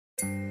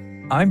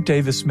I'm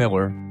Davis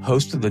Miller,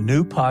 host of the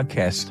new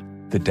podcast,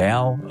 The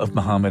Tao of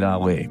Muhammad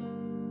Ali.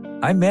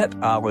 I met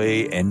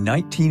Ali in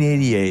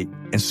 1988,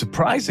 and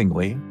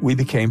surprisingly, we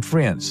became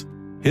friends.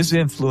 His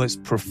influence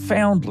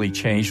profoundly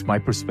changed my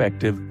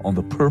perspective on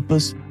the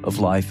purpose of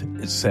life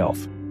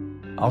itself.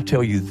 I'll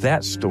tell you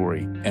that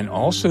story and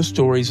also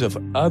stories of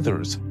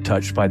others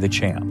touched by the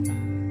champ.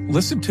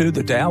 Listen to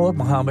The Tao of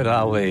Muhammad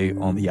Ali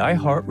on the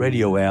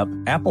iHeartRadio app,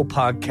 Apple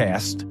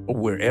Podcast, or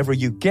wherever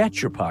you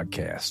get your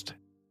podcast.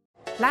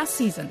 Last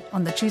season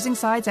on the Choosing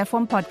Sides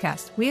F1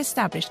 podcast, we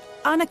established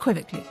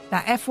unequivocally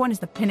that F1 is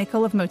the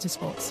pinnacle of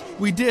motorsports.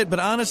 We did, but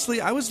honestly,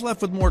 I was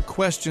left with more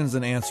questions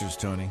than answers,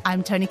 Tony.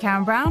 I'm Tony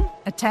Karen Brown,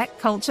 a tech,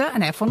 culture,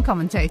 and F1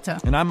 commentator.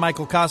 And I'm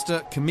Michael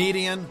Costa,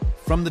 comedian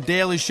from The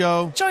Daily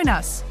Show. Join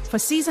us for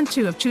Season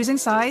 2 of Choosing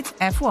Sides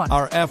F1.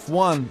 Our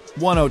F1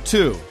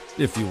 102,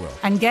 if you will.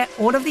 And get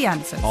all of the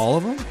answers. All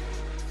of them?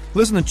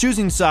 Listen to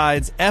Choosing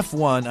Sides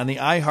F1 on the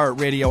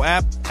iHeartRadio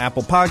app,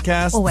 Apple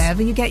Podcasts, or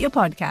wherever you get your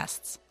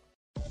podcasts.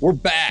 We're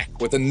back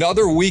with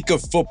another week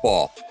of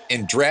football,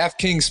 and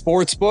DraftKings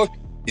Sportsbook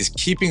is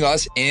keeping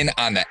us in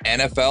on the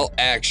NFL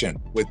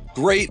action with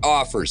great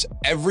offers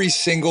every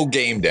single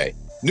game day.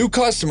 New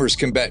customers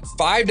can bet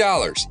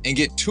 $5 and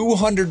get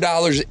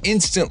 $200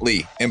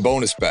 instantly in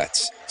bonus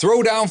bets.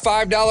 Throw down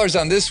 $5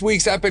 on this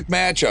week's epic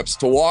matchups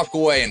to walk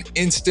away an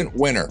instant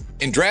winner.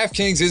 And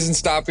DraftKings isn't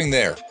stopping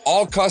there.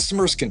 All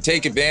customers can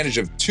take advantage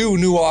of 2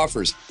 new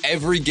offers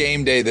every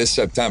game day this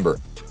September.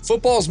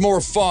 Football's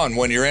more fun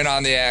when you're in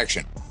on the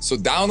action. So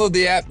download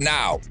the app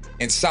now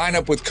and sign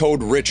up with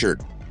code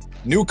RICHARD.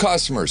 New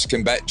customers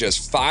can bet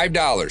just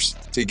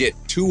 $5 to get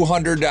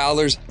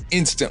 $200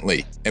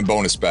 instantly in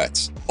bonus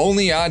bets.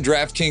 Only on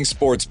DraftKings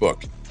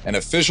Sportsbook, an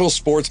official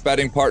sports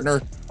betting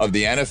partner of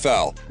the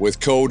NFL, with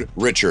code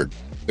RICHARD.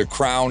 The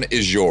crown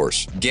is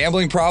yours.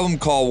 Gambling problem?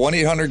 Call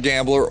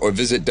 1-800-GAMBLER or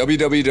visit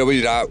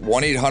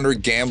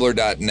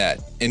www.1800gambler.net.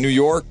 In New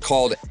York,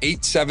 called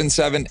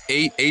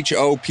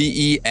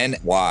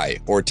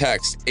 877-8-HOPENY or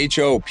text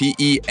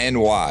HOPENY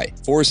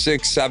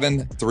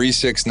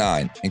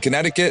 467-369. In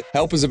Connecticut,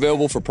 help is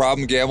available for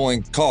problem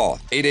gambling. Call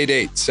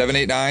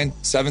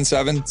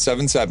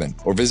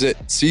 888-789-7777 or visit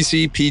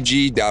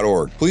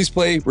ccpg.org. Please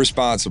play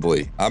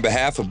responsibly. On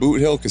behalf of Boot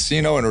Hill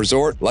Casino and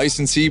Resort,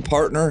 licensee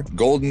partner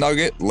Golden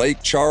Nugget,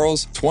 Lake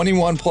Charles,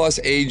 21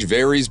 plus age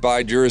varies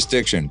by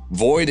jurisdiction.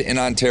 Void in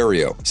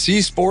Ontario. See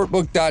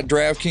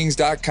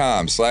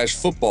sportbook.draftkings.com/football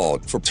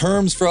for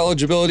terms for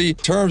eligibility,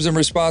 terms and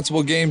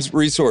responsible games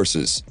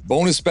resources.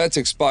 Bonus bets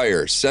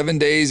expire 7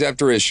 days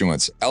after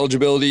issuance.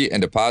 Eligibility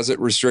and deposit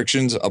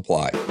restrictions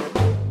apply.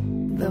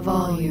 The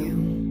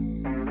volume.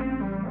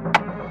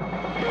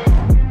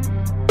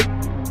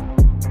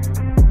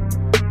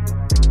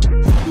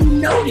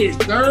 Notice,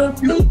 sir.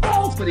 You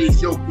falls for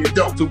these jokers.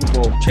 Don't. Super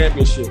Bowl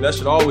championship. That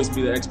should always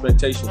be the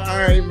expectation.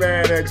 I ain't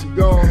mad at you.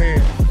 Go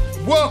ahead.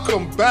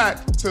 Welcome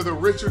back to the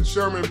Richard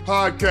Sherman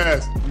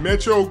podcast.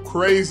 Metro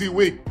crazy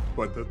week.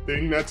 But the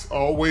thing that's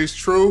always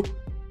true,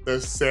 the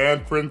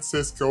San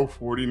Francisco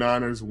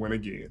 49ers win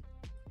again.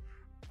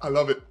 I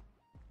love it.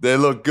 They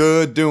look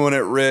good doing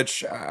it,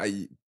 Rich.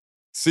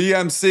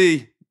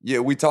 CMC, yeah,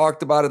 we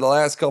talked about it the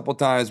last couple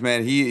times,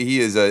 man. He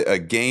is a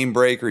game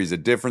breaker. He's a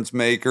difference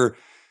maker.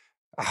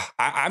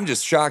 I'm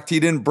just shocked he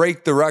didn't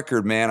break the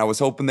record, man. I was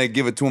hoping they'd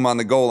give it to him on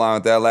the goal line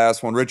with that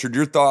last one. Richard,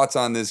 your thoughts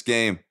on this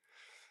game?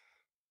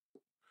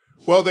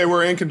 Well, they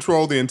were in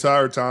control the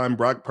entire time.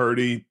 Brock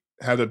Purdy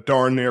had a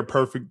darn near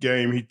perfect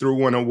game. He threw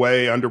one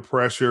away under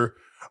pressure,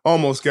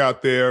 almost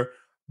got there,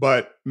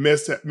 but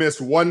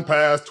missed one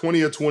pass,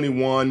 20 of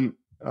 21,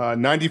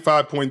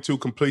 95.2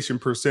 completion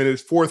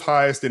percentage, 4th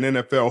highest in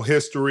NFL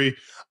history.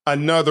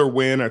 Another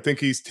win. I think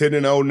he's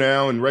 10-0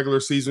 now in regular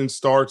season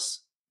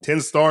starts, 10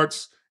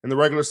 starts in the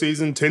regular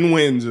season, 10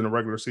 wins in the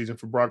regular season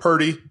for Brock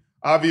Purdy.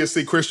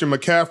 Obviously, Christian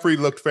McCaffrey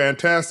looked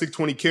fantastic,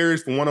 20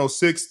 carries for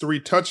 106, 3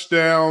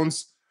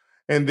 touchdowns.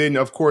 And then,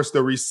 of course,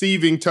 the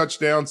receiving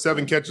touchdown,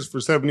 7 catches for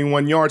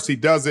 71 yards. He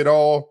does it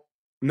all.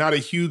 Not a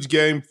huge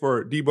game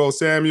for Deebo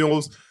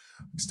Samuels.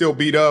 Still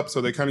beat up, so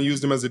they kind of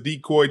used him as a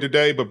decoy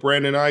today. But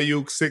Brandon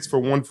Ayuk, 6 for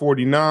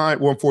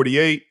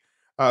 148.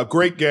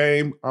 Great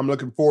game. I'm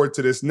looking forward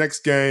to this next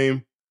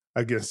game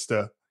against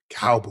the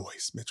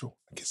Cowboys, Mitchell,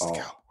 against the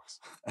Cowboys.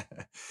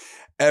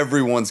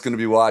 Everyone's going to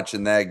be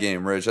watching that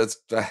game, Rich. That's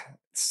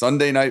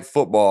Sunday night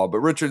football. But,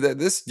 Richard,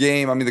 this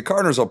game, I mean, the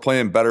Cardinals are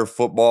playing better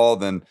football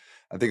than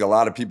I think a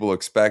lot of people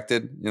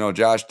expected. You know,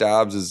 Josh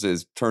Dobbs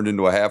is turned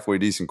into a halfway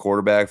decent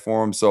quarterback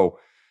for him. So,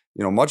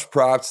 you know, much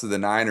props to the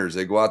Niners.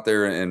 They go out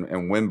there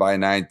and win by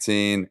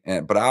 19.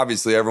 But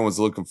obviously, everyone's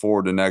looking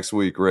forward to next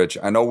week, Rich.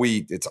 I know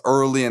it's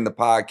early in the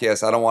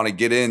podcast. I don't want to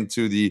get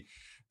into the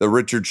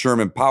Richard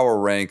Sherman power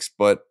ranks,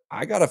 but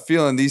I got a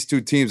feeling these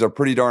two teams are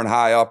pretty darn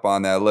high up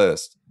on that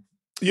list.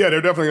 Yeah,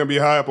 they're definitely going to be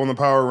high up on the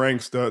power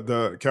ranks.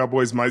 The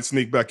Cowboys might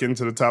sneak back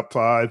into the top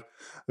 5.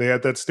 They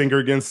had that stinker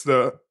against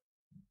the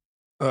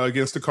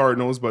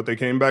Cardinals, but they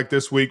came back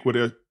this week with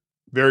a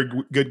very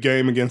good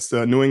game against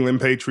the New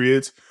England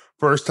Patriots.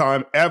 First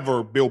time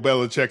ever Bill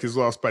Belichick has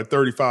lost by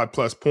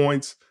 35-plus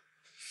points.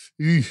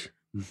 Eesh.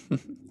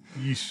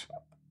 Yeesh.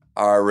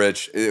 All right,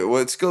 Rich.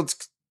 Let's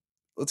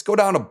go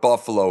down to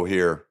Buffalo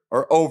here,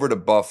 or over to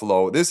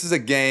Buffalo. This is a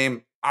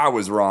game I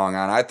was wrong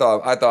on. I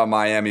thought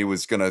Miami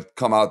was going to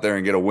come out there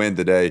and get a win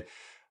today.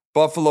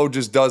 Buffalo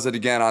just does it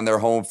again on their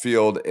home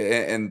field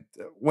and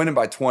winning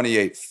by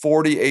 28,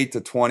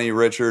 48-20.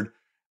 Richard,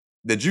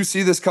 did you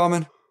see this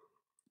coming?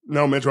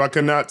 No, Mitchell, I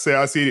could not say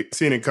I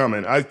seen it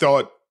coming. I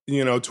thought,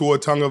 Tua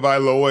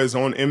Tagovailoa is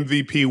on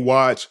MVP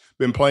watch,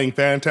 been playing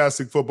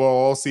fantastic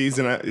football all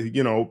season.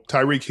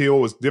 Tyreek Hill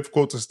was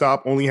difficult to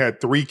stop, only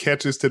had 3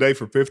 catches today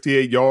for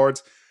 58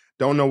 yards.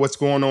 Don't know what's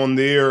going on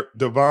there.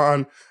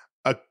 Devon,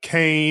 a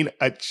chain,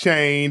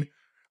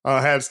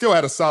 still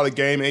had a solid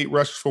game, 8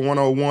 rushes for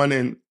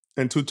 101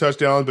 and 2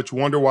 touchdowns, but you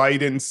wonder why he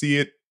didn't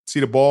see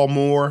the ball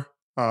more.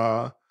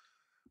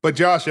 But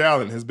Josh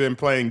Allen has been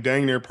playing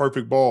dang near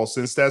perfect ball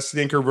since that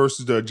stinker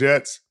versus the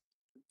Jets.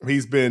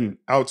 He's been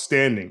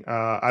outstanding.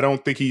 I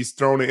don't think he's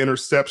thrown an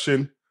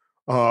interception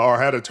or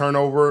had a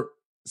turnover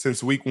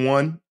since week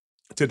 1.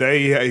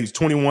 Today, he's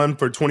 21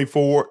 for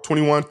 25,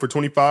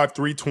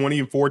 320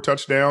 and 4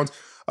 touchdowns,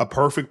 a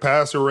perfect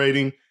passer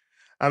rating.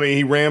 I mean,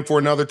 he ran for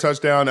another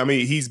touchdown. I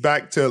mean, he's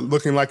back to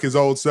looking like his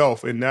old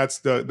self, and that's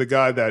the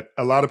guy that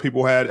a lot of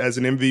people had as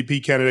an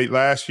MVP candidate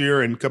last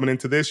year and coming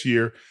into this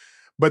year.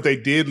 But they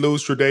did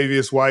lose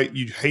Tre'Davious White.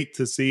 You'd hate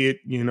to see it.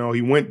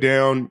 He went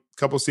down a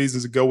couple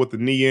seasons ago with a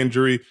knee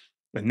injury,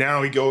 and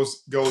now he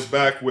goes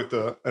back with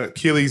an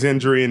Achilles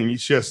injury, and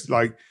he's just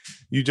like,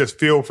 you just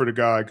feel for the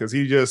guy because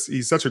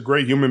he's such a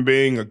great human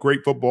being, a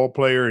great football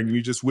player, and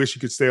you just wish he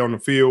could stay on the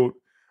field.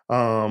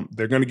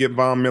 They're going to get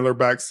Von Miller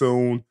back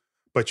soon,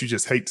 but you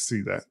just hate to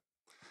see that.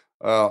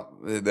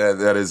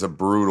 That is a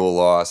brutal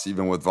loss.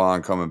 Even with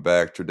Von coming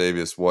back,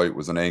 Tre'Davious White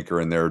was an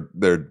anchor in their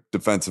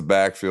defensive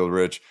backfield,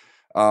 Rich.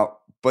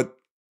 But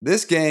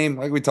this game,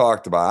 like we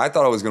talked about, I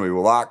thought it was going to be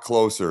a lot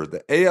closer.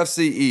 The AFC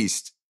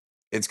East,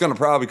 it's going to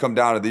probably come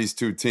down to these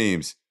 2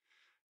 teams.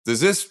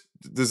 Does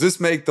this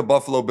make the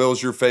Buffalo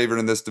Bills your favorite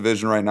in this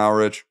division right now,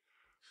 Rich?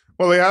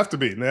 Well, they have to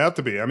be.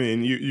 I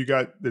mean, you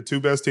got the 2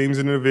 best teams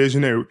in the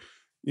division.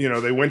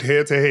 They went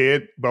head to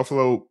head.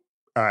 Buffalo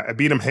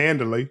beat them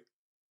handily,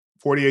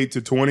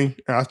 48-20,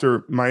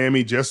 after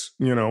Miami just,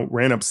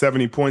 ran up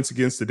 70 points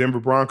against the Denver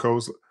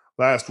Broncos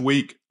last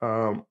week.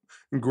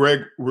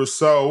 Greg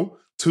Rousseau,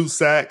 2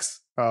 sacks.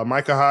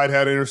 Micah Hyde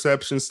had an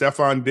interception.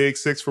 Stephon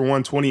Diggs, 6 for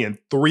 120 and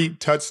 3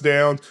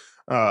 touchdowns.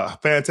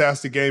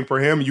 Fantastic game for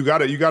him. You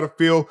gotta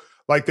feel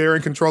like they're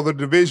in control of the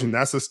division.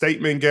 That's a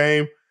statement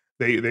game.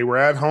 They were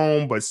at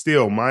home, but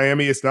still,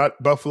 Miami, it's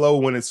not Buffalo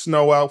when it's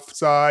snow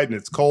outside and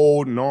it's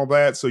cold and all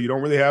that. So you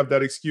don't really have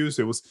that excuse.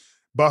 It was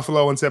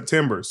Buffalo in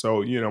September.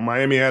 So,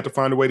 Miami had to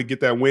find a way to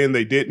get that win.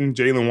 They didn't.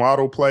 Jalen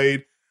Waddle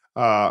played.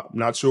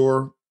 Not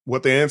sure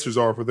what the answers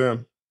are for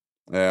them.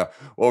 Yeah.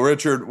 Well,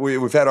 Richard,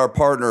 we've had our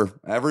partner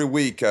every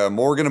week,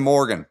 Morgan &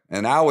 Morgan.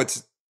 And now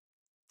it's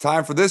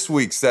time for this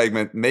week's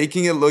segment,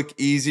 Making It Look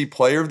Easy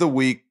Player of the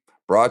Week,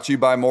 brought to you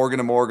by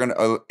Morgan & Morgan,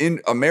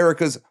 in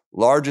America's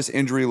largest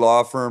injury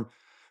law firm.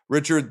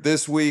 Richard,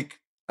 this week,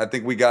 I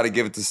think we got to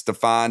give it to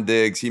Stephon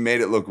Diggs. He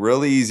made it look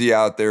really easy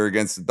out there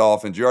against the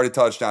Dolphins. You already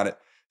touched on it.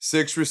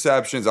 6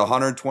 receptions,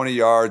 120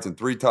 yards, and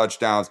 3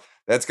 touchdowns.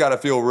 That's got to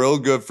feel real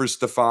good for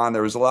Stephon.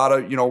 There was a lot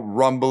of,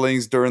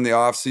 rumblings during the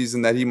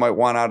offseason that he might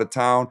want out of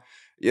town.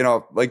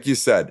 Like you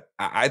said,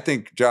 I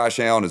think Josh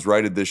Allen has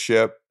righted this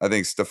ship. I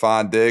think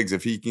Stephon Diggs,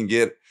 if he can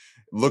get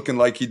looking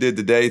like he did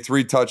today,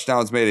 3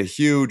 touchdowns, made a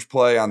huge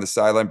play on the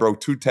sideline,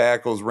 broke 2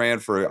 tackles, ran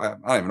for, I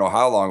don't even know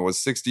how long it was,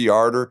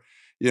 60-yarder.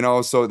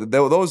 So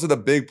those are the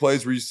big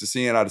plays we're used to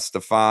seeing out of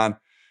Stephon.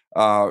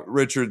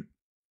 Richard,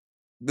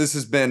 this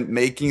has been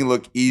Making It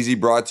Look Easy,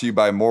 brought to you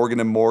by Morgan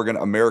 & Morgan,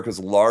 America's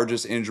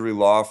largest injury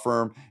law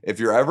firm. If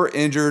you're ever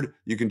injured,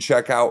 you can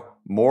check out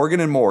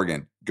Morgan &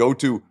 Morgan. Go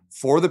to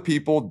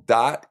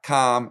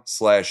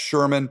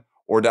forthepeople.com/Sherman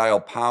or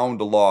dial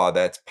 #law.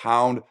 That's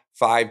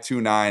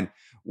 #529.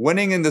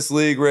 Winning in this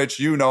league, Rich,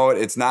 you know it.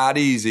 It's not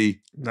easy.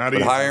 Not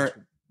easy.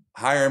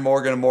 Hiring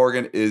Morgan &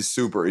 Morgan is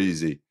super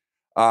easy.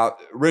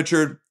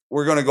 Richard,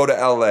 we're going to go to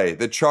L.A.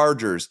 The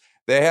Chargers,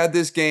 they had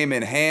this game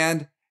in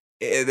hand.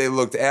 They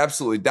looked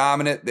absolutely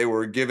dominant. They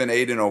were giving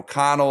Aiden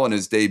O'Connell in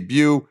his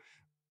debut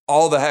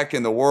all the heck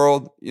in the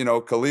world.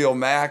 Khalil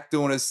Mack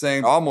doing his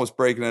thing, almost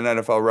breaking an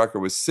NFL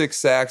record with 6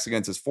 sacks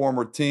against his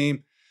former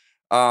team.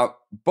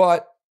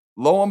 But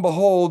lo and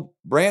behold,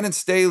 Brandon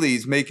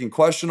Staley's making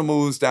questionable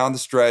moves down the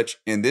stretch,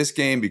 and this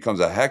game becomes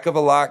a heck of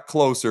a lot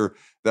closer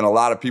than a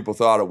lot of people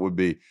thought it would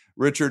be.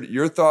 Richard,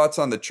 your thoughts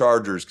on the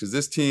Chargers, because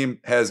this team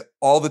has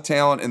all the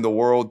talent in the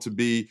world to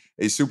be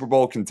a Super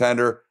Bowl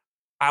contender.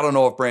 I don't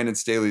know if Brandon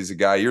Staley's a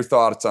guy. Your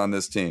thoughts on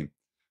this team?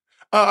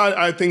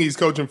 I think he's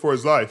coaching for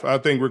his life. I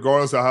think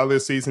regardless of how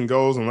this season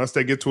goes, unless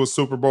they get to a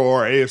Super Bowl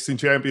or AFC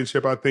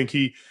championship, I think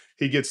he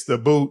gets the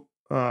boot.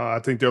 I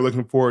think they're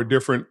looking for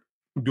to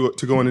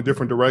go in a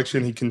different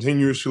direction. He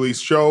continuously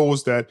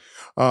shows that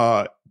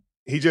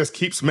he just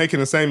keeps making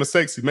the same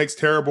mistakes. He makes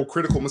terrible,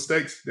 critical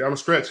mistakes down the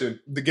stretch. And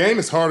the game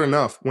is hard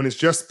enough when it's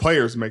just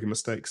players making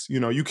mistakes.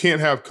 You can't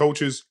have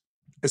coaches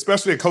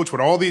especially a coach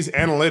with all these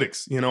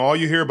analytics. You know, all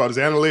you hear about is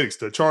analytics,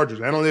 the Chargers,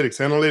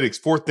 analytics,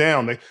 fourth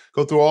down. They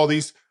go through all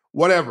these,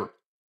 whatever.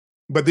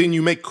 But then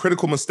you make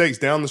critical mistakes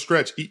down the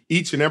stretch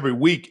each and every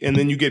week, and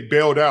then you get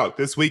bailed out.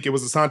 This week, it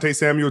was Asante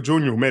Samuel Jr.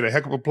 who made a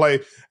heck of a play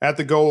at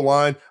the goal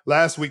line.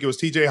 Last week, it was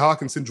TJ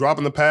Hawkinson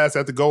dropping the pass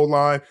at the goal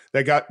line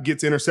that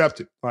gets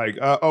intercepted. Like,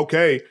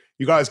 okay,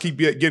 you guys keep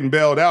getting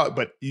bailed out,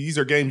 but these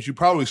are games you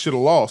probably should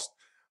have lost.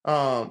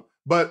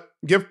 But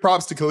give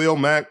props to Khalil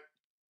Mack.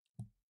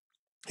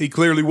 He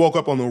clearly woke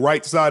up on the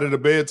right side of the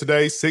bed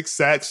today. 6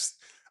 sacks,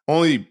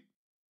 only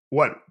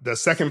the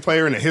second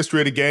player in the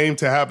history of the game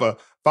to have a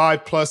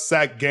 5+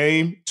 sack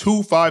game,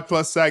 2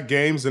 5+ sack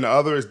games, and the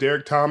other is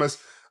Derek Thomas,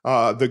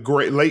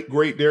 the late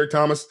great Derek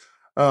Thomas.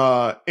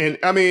 And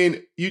I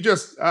mean,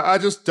 I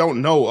just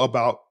don't know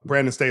about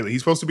Brandon Staley. He's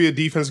supposed to be a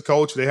defensive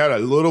coach. They had a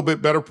little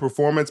bit better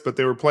performance, but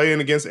they were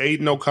playing against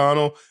Aiden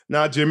O'Connell,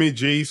 not Jimmy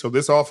G. So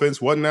this offense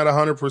wasn't at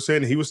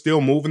 100%. He was still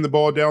moving the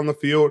ball down the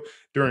field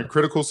during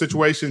critical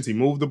situations. He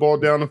moved the ball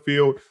down the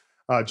field.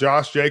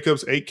 Josh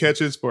Jacobs, 8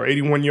 catches for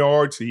 81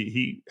 yards.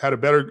 He had a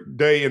better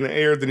day in the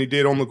air than he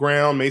did on the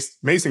ground. Max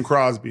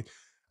Crosby,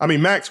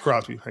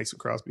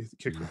 the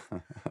kicker.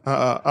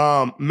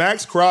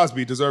 Max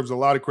Crosby deserves a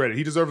lot of credit.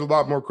 He deserves a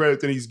lot more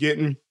credit than he's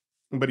getting,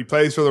 but he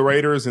plays for the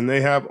Raiders, and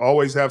they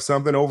always have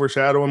something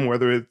overshadow him,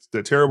 whether it's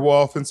the terrible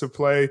offensive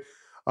play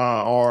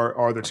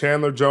or the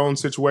Chandler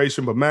Jones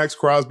situation. But Max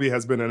Crosby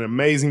has been an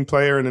amazing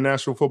player in the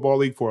National Football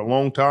League for a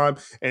long time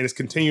and is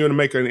continuing to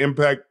make an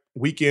impact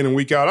week in and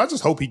week out. I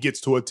just hope he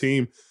gets to a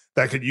team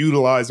that could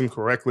utilize him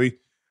correctly.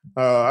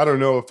 I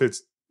don't know if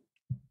it's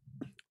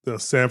the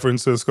San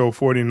Francisco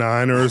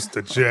 49ers,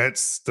 the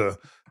Jets, the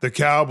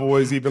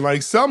Cowboys, even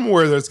like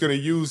somewhere that's going to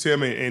use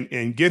him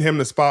and get him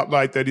the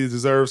spotlight that he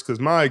deserves, because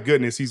my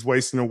goodness, he's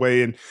wasting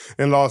away in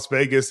Las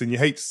Vegas, and you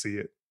hate to see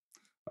it.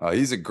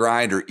 He's a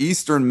grinder.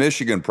 Eastern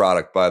Michigan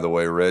product, by the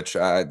way, Rich.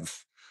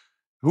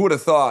 Who would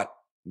have thought?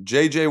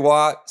 J.J.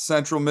 Watt,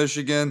 Central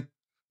Michigan,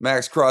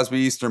 Max Crosby,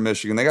 Eastern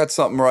Michigan. They got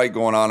something right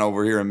going on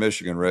over here in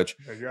Michigan, Rich.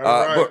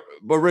 Right.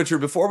 But Richard,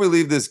 before we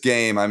leave this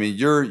game, I mean,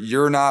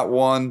 you're not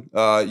one.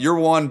 You're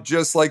one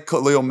just like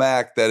Khalil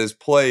Mack that has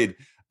played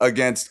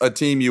against a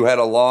team you had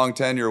a long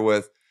tenure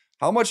with.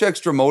 How much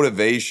extra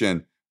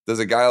motivation does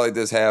a guy like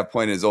this have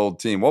playing his old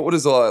team? What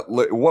was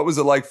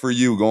it like for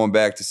you going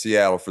back to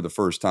Seattle for the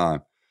first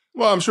time?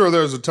 Well, I'm sure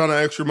there's a ton of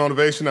extra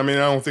motivation. I mean,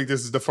 I don't think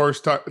this is the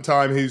first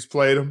time he's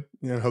played them.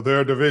 You know,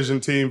 they're a division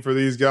team for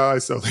these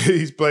guys, so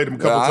he's played them a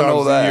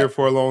couple times a year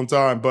for a long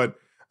time. But,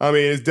 I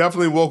mean, it's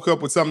definitely woke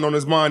up with something on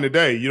his mind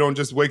today. You don't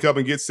just wake up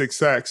and get 6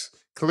 sacks,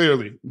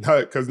 clearly,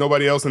 because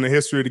nobody else in the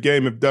history of the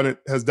game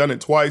has done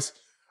it twice,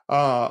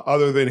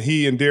 other than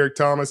he and Derek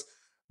Thomas.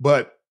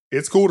 But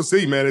it's cool to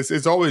see, man.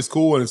 It's always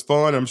cool and it's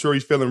fun. I'm sure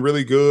he's feeling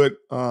really good.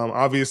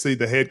 Obviously,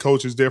 the head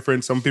coach is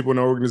different, some people in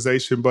the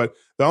organization, but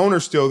the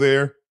owner's still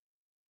there.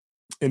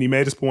 And he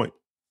made his point.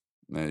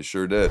 Man, he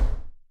sure did.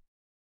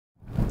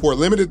 For a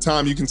limited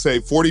time, you can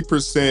save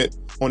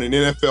 40% on an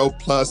NFL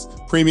Plus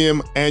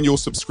premium annual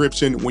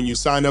subscription when you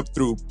sign up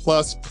through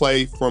Plus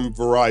Play from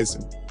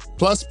Verizon.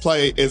 Plus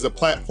Play is a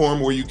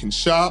platform where you can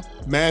shop,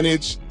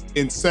 manage,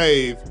 and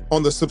save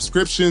on the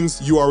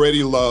subscriptions you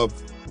already love,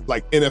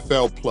 like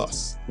NFL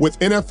Plus. With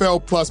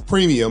NFL Plus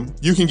Premium,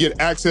 you can get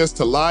access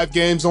to live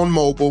games on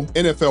mobile,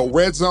 NFL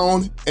Red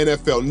Zone,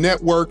 NFL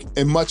Network,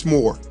 and much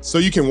more. So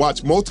you can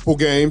watch multiple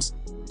games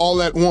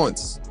all at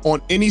once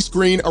on any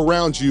screen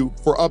around you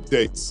for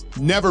updates.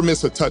 Never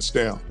miss a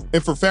touchdown.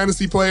 And for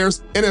fantasy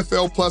players,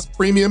 NFL Plus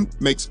Premium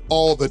makes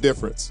all the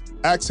difference.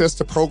 Access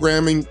to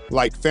programming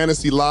like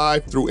Fantasy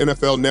Live through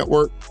NFL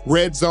Network,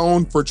 Red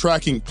Zone for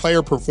tracking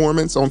player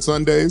performance on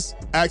Sundays,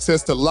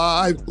 access to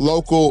live,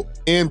 local,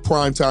 and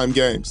primetime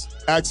games,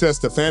 access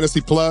to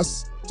Fantasy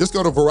Plus. Just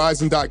go to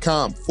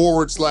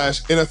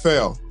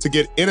Verizon.com/NFL to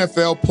get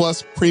NFL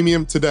Plus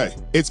Premium today.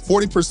 It's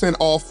 40%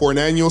 off for an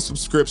annual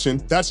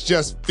subscription. That's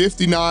just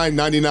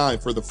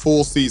 $59.99 for the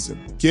full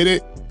season. Get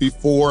it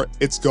before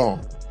it's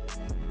gone.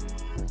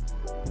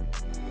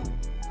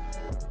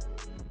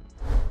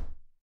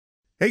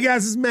 Hey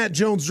guys, this is Matt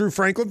Jones, Drew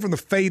Franklin from the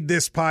Fade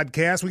This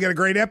podcast. We got a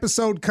great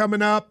episode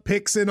coming up,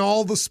 picks in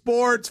all the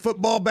sports,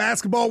 football,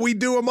 basketball, we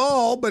do them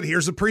all, but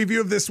here's a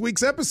preview of this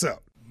week's episode.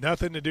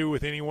 Nothing to do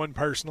with anyone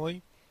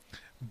personally,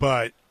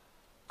 but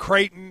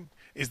Creighton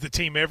is the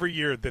team every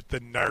year that the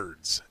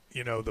nerds,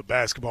 the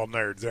basketball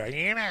nerds, they're like,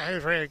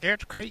 who's really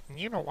good? Creighton,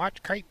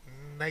 watch Creighton.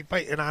 They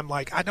play, and I'm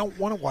like, I don't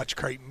want to watch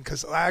Creighton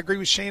because I agree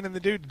with Shannon the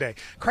dude today.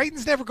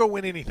 Creighton's never going to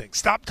win anything.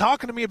 Stop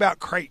talking to me about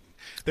Creighton.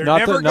 They're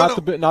not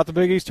the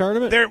Big East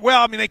tournament.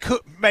 They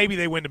could, maybe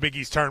they win the Big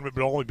East tournament, but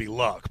it'll only be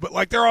luck.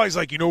 But they're always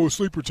like, a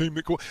sleeper team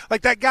that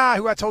like that guy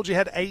who I told you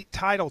had 8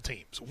 title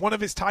teams. One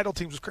of his title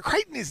teams was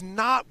Creighton is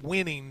not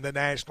winning the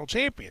national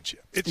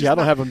championship. I don't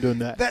have them doing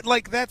that.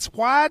 That's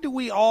why do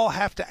we all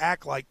have to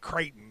act like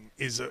Creighton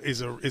is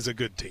a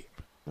good team?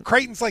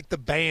 Creighton's like the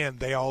band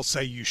they all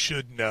say you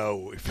should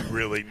know if you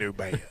really knew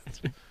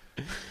bands.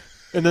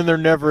 And then they're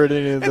never at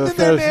any of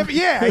the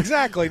yeah,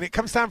 exactly. And it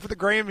comes time for the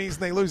Grammys,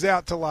 and they lose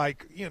out to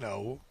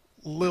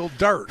Lil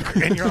Durk,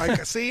 and you're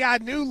like, see, I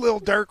knew Lil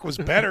Durk was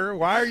better.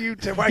 Why are you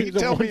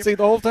telling me? See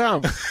the whole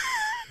time.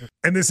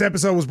 And this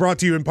episode was brought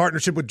to you in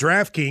partnership with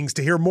DraftKings.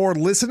 To hear more,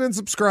 listen and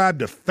subscribe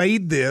to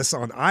Fade This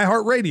on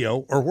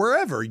iHeartRadio or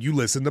wherever you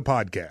listen to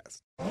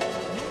podcasts.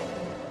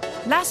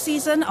 Last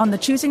season on the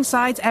Choosing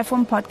Sides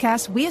F1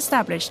 podcast, we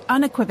established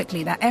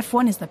unequivocally that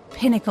F1 is the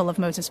pinnacle of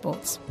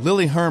motorsports.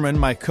 Lily Herman,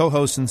 my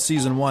co-host in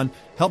Season 1,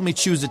 helped me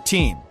choose a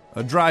team,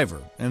 a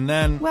driver, and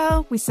then...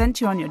 Well, we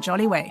sent you on your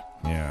jolly way.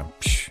 Yeah.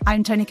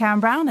 I'm Tony Karen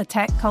Brown, a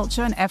tech,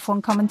 culture, and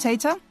F1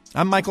 commentator.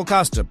 I'm Michael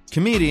Costa,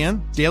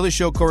 comedian, Daily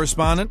Show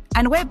correspondent.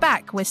 And we're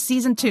back with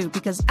Season 2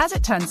 because, as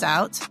it turns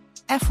out,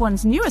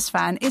 F1's newest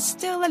fan is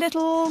still a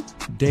little...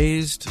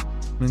 dazed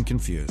and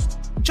confused.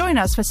 Join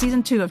us for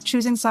Season 2 of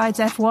Choosing Sides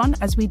F1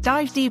 as we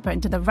dive deeper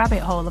into the rabbit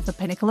hole of the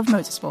pinnacle of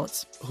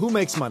motorsports. Who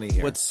makes money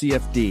here? What's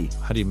CFD?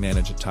 How do you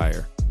manage a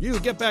tire? You,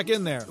 get back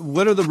in there.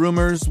 What are the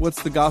rumors?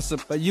 What's the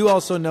gossip? But you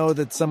also know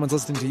that someone's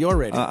listening to your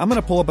radio. I'm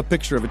going to pull up a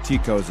picture of a tea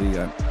cozy.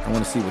 I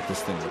want to see what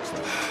this thing looks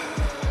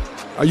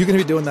like. Are you going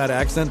to be doing that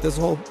accent this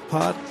whole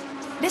pod?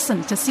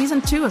 Listen to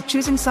Season 2 of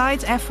Choosing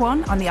Sides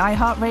F1 on the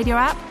iHeartRadio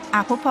app,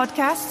 Apple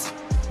Podcasts,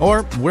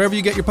 or wherever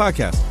you get your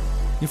podcast.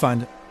 You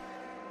find it.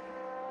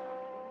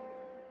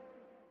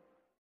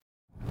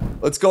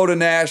 Let's go to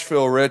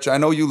Nashville, Rich. I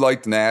know you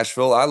liked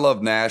Nashville. I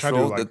love Nashville.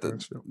 I do like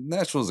Nashville.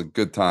 Nashville's a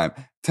good time.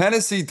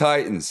 Tennessee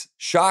Titans,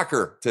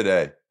 shocker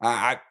today.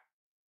 I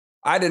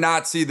did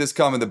not see this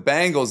coming. The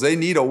Bengals, they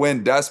need a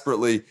win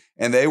desperately,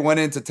 and they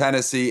went into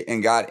Tennessee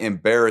and got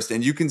embarrassed.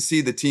 And you can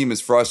see the team is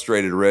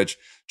frustrated, Rich.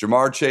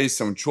 Jamar Chase,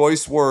 some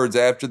choice words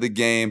after the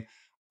game.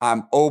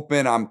 I'm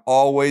open. I'm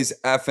always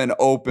effing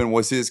open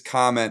was his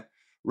comment.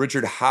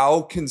 Richard,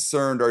 how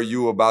concerned are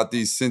you about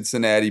these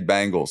Cincinnati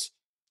Bengals?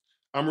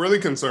 I'm really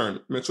concerned,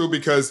 Mitchell,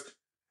 because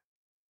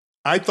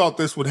I thought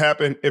this would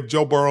happen if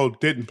Joe Burrow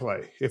didn't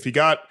play. If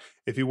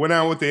he went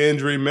out with the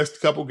injury, missed a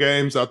couple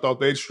games, I thought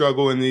they'd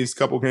struggle in these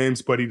couple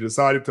games, but he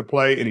decided to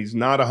play, and he's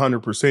not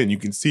 100%. You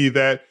can see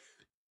that.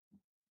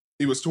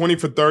 He was 20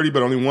 for 30,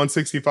 but only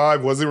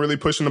 165, wasn't really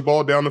pushing the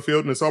ball down the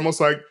field, and it's almost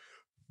like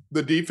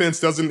the defense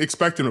doesn't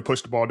expect him to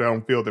push the ball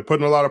down the field. They're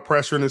putting a lot of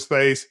pressure in his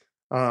face.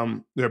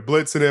 They're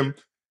blitzing him.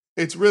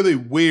 It's really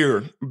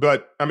weird,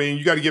 but, I mean,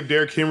 you got to give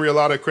Derrick Henry a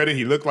lot of credit.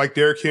 He looked like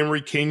Derrick Henry,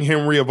 King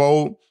Henry of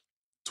old.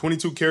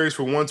 22 carries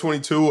for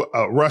 122,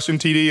 a rushing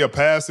TD, a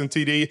passing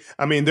TD.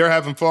 I mean, they're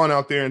having fun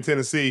out there in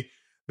Tennessee.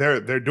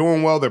 They're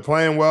doing well. They're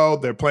playing well.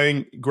 They're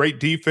playing great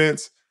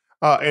defense.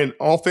 And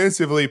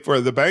offensively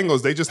for the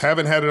Bengals, they just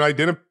haven't had an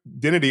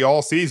identity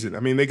all season.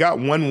 I mean, they got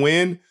one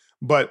win,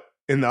 but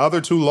in the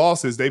other two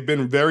losses, they've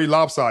been very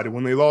lopsided.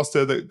 When they lost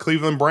to the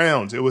Cleveland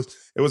Browns, it was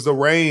the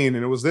rain,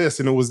 and it was this,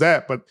 and it was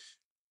that. But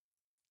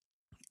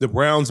the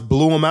Browns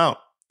blew them out,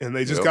 and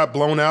they just got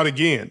blown out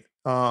again.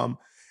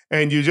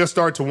 And you just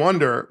start to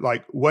wonder,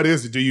 like, what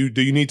is it? Do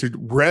you need to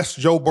rest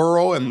Joe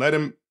Burrow and let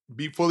him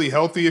be fully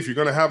healthy if you're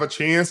going to have a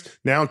chance?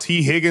 Now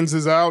T. Higgins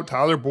is out.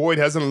 Tyler Boyd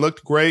hasn't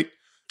looked great.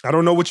 I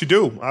don't know what you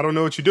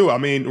do. I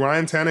mean,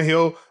 Ryan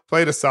Tannehill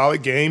played a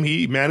solid game.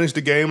 He managed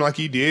the game like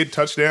he did.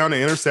 Touchdown,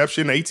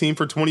 interception, 18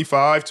 for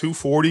 25,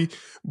 240.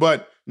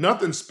 But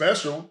nothing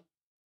special.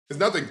 It's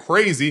nothing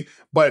crazy.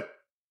 But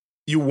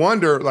you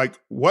wonder, like,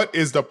 what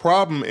is the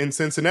problem in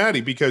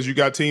Cincinnati? Because you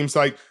got teams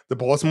like the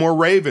Baltimore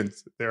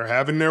Ravens. They're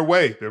having their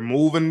way. They're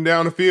moving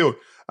down the field.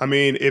 I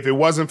mean, if it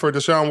wasn't for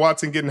Deshaun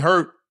Watson getting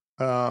hurt,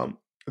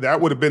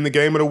 that would have been the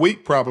game of the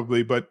week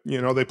probably. But,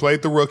 they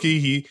played the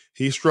rookie.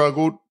 He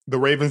struggled. The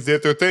Ravens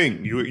did their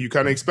thing. You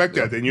kind of expect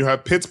that. Then you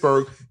have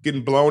Pittsburgh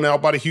getting blown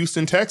out by the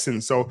Houston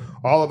Texans. So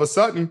all of a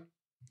sudden,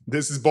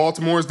 this is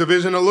Baltimore's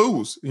division to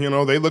lose.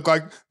 They look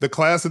like the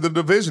class of the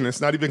division.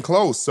 It's not even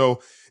close.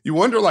 So you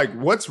wonder, like,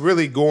 what's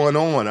really going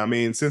on? I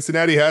mean,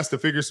 Cincinnati has to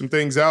figure some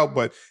things out,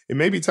 but it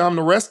may be time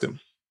to rest him.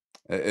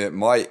 It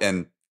might.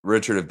 And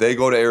Richard, if they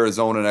go to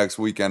Arizona next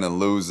weekend and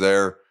lose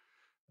there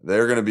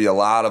are going to be a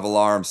lot of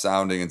alarms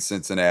sounding in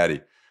Cincinnati.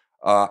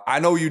 I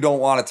know you don't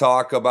want to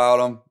talk about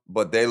them,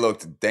 but they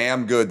looked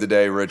damn good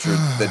today, Richard.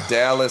 The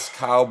Dallas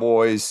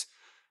Cowboys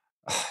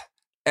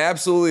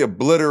absolutely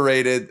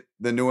obliterated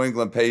the New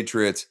England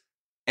Patriots.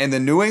 And the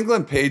New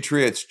England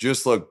Patriots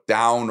just looked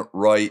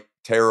downright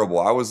terrible.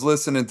 I was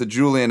listening to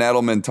Julian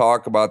Edelman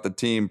talk about the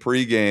team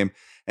pregame,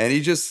 and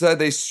he just said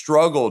they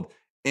struggled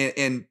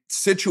in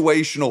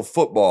situational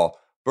football.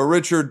 But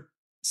Richard,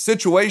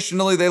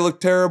 situationally, they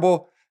look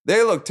terrible.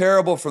 They look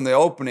terrible from the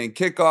opening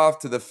kickoff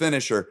to the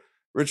finisher.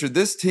 Richard,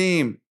 this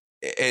team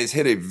has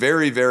hit a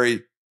very,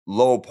 very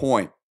low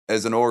point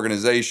as an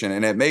organization,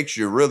 and it makes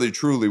you really,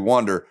 truly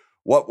wonder,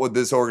 what would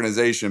this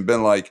organization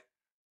been like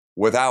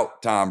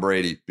without Tom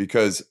Brady?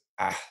 Because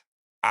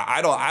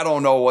I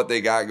don't know what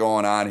they got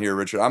going on here,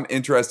 Richard. I'm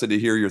interested to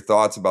hear your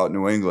thoughts about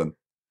New England.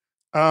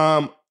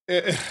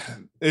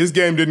 His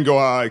game didn't go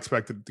how I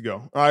expected it to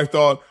go. I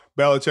thought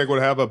Belichick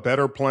would have a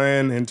better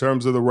plan in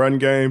terms of the run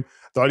game.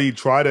 Thought he'd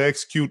try to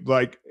execute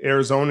like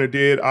Arizona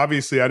did.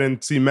 Obviously, I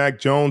didn't see Mac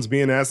Jones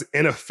being as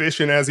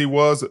inefficient as he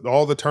was.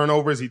 All the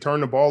turnovers, he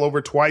turned the ball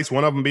over twice,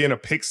 one of them being a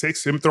pick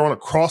six, him throwing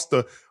across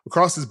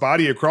his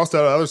body, across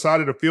the other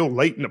side of the field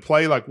late in the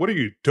play. Like, what are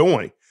you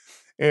doing?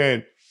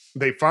 And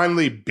they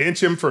finally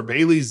bench him for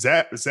Bailey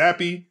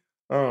Zappi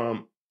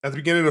at the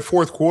beginning of the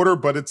fourth quarter.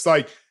 But it's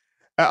like,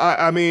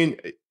 I mean,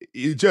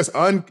 it's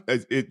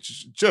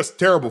just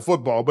terrible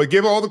football. But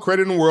give all the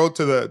credit in the world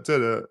to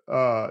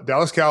the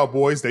Dallas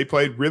Cowboys. They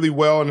played really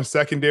well in the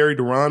secondary.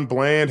 Deron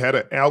Bland had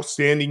an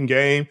outstanding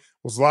game.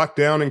 Was locked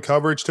down in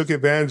coverage. Took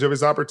advantage of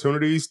his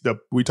opportunities.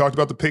 We talked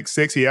about the pick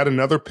six. He had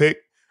another pick.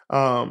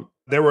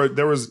 There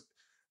was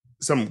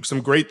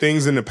some great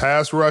things in the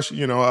pass rush.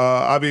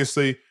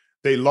 Obviously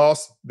they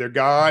lost their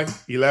guy,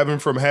 11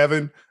 from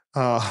heaven.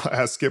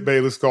 As Skip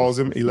Bayless calls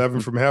him,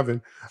 11 from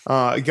heaven.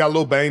 He got a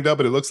little banged up,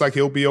 but it looks like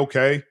he'll be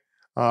okay.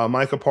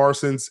 Micah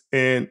Parsons,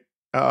 and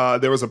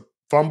there was a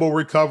fumble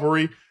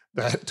recovery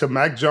to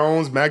Mac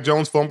Jones. Mac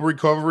Jones fumble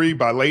recovery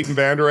by Leighton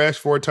Vander Esch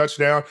for a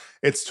touchdown.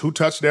 It's 2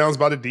 touchdowns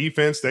by the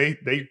defense.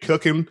 They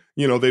cook him.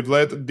 They've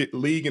led the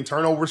league in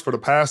turnovers for the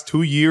past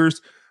 2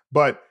 years.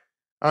 But,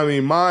 I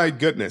mean, my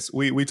goodness,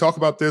 we talk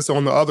about this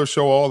on the other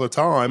show all the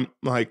time.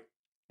 Like,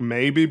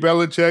 maybe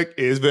Belichick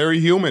is very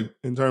human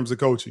in terms of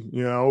coaching.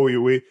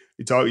 You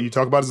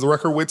talk about his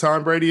record with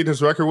Tom Brady and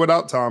his record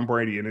without Tom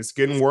Brady, and it's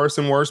getting worse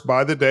and worse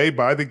by the day,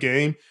 by the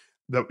game.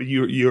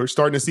 You're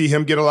starting to see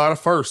him get a lot of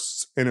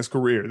firsts in his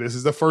career. This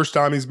is the first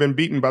time he's been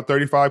beaten by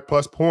 35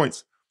 plus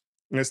points.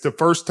 And it's the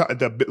first time,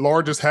 the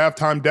largest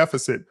halftime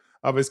deficit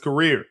of his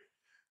career.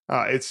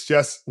 It's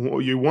just,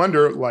 you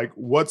wonder, like,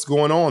 what's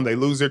going on? They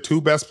lose their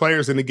 2 best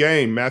players in the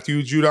game,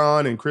 Matthew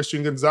Judon and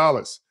Christian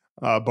Gonzalez.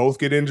 Both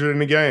get injured in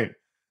the game.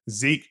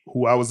 Zeke,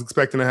 who I was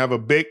expecting to have a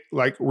big,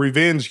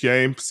 revenge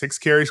game, 6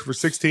 carries for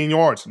 16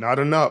 yards, not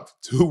enough.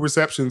 2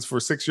 receptions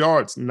for 6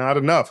 yards, not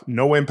enough.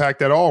 No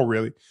impact at all,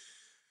 really.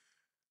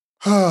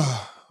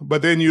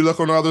 But then you look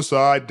on the other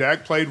side,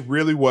 Dak played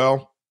really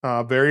well,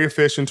 very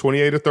efficient,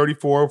 28 of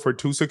 34 for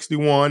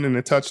 261 and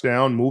a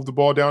touchdown, moved the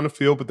ball down the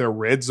field, but their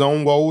red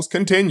zone woes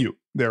continue.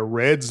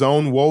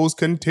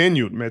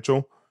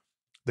 Mitchell.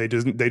 They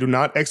do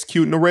not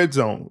execute in the red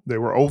zone. They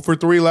were 0 for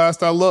 3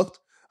 last I looked.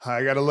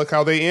 I got to look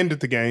how they ended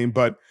the game,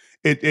 but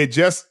it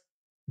just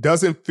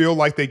doesn't feel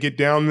like they get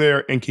down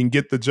there and can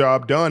get the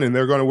job done. And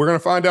we're going to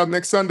find out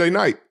next Sunday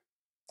night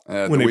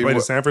when they play the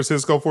San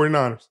Francisco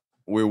 49ers.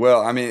 We will.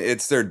 I mean,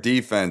 it's their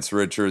defense,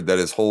 Richard, that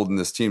is holding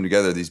this team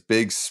together. These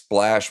big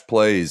splash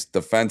plays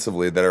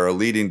defensively that are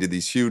leading to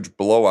these huge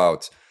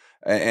blowouts.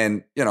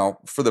 And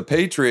for the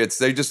Patriots,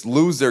 they just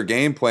lose their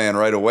game plan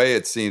right away,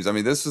 it seems. I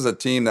mean, this is a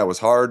team that was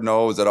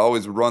hard-nosed, that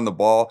always would run the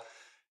ball.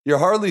 You're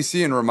hardly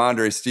seeing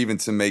Ramondre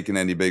Stevenson making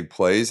any big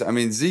plays. I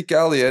mean, Zeke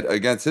Elliott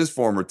against his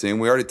former team,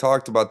 we already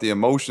talked about the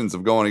emotions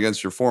of going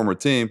against your former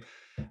team.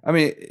 I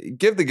mean,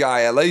 give the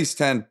guy at least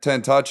 10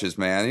 touches,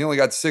 man. He only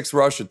got 6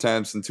 rush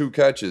attempts and 2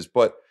 catches.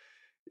 But,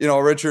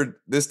 Richard,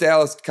 this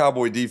Dallas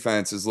Cowboy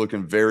defense is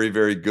looking very,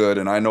 very good.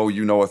 And I know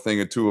you know a thing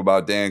or two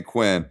about Dan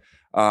Quinn.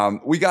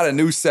 We got a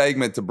new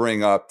segment to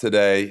bring up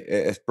today.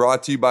 It's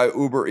brought to you by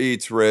Uber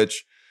Eats,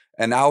 Rich.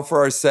 And now for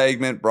our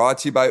segment brought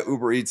to you by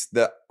Uber Eats,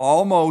 the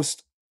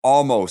almost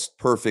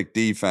perfect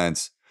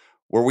defense,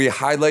 where we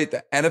highlight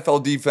the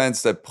NFL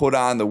defense that put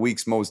on the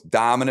week's most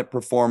dominant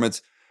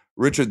performance.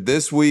 Richard,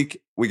 this week,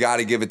 we got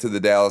to give it to the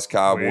Dallas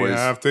Cowboys. We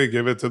have to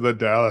give it to the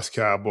Dallas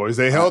Cowboys.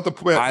 They held the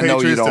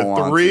Patriots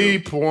to 3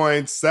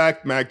 points,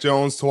 sacked Mac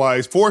Jones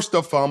twice, forced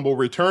a fumble,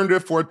 returned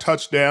it for a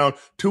touchdown,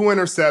 2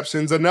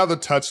 interceptions, another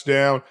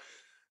touchdown.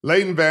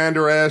 Leighton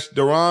Vander Esch,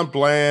 Deron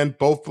Bland,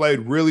 both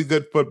played really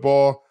good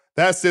football.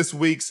 That's this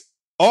week's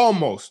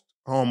almost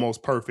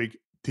perfect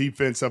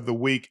defense of the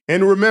week.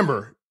 And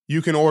remember,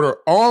 you can order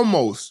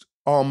almost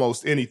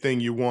anything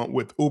you want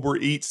with Uber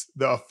Eats,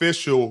 the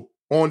official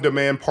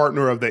on-demand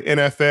partner of the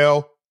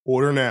NFL.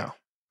 Order now.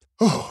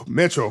 Oh,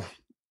 Mitchell.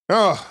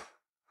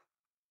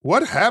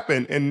 What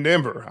happened in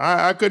Denver?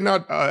 I could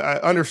not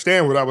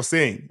understand what I was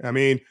seeing. I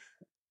mean,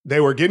 they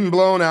were getting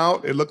blown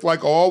out. It looked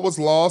like all was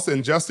lost,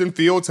 and Justin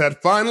Fields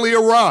had finally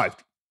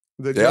arrived.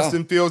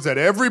 Justin Fields that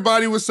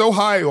everybody was so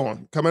high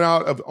on coming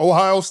out of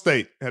Ohio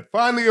State had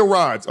finally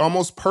arrived.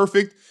 Almost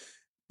perfect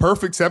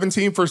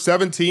 17 for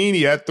 17.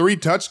 He had 3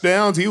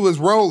 touchdowns. He was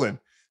rolling.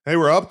 They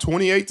were up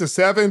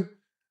 28-7,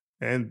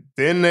 and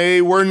then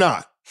they were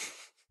not.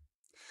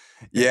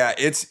 Yeah,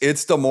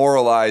 it's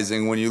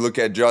demoralizing when you look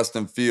at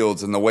Justin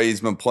Fields and the way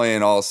he's been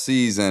playing all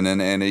season,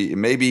 and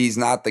maybe he's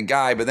not the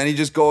guy, but then he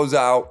just goes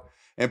out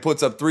and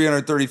puts up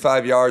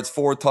 335 yards,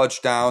 4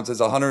 touchdowns,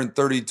 has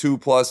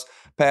 132-plus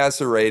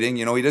passer rating.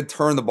 He did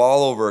turn the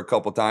ball over a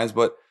couple times,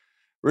 but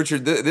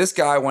Richard, this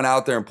guy went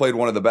out there and played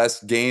one of the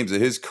best games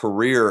of his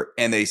career,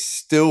 and they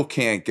still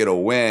can't get a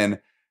win.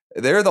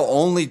 They're the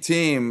only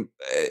team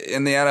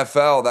in the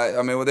NFL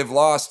that, they've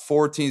lost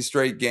 14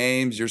 straight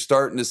games. You're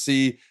starting to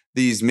see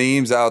these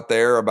memes out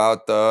there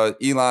about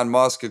Elon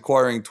Musk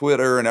acquiring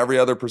Twitter, and every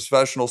other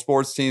professional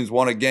sports team's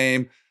won a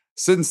game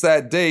since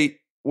that date,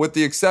 with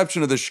the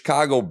exception of the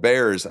Chicago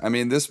Bears.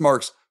 This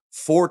marks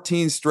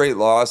 14 straight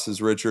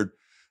losses, Richard.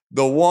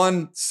 The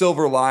one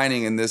silver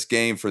lining in this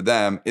game for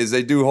them is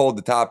they do hold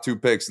the top 2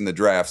 picks in the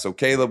draft. So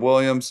Caleb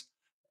Williams,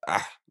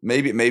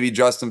 maybe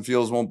Justin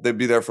Fields won't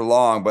be there for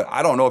long, but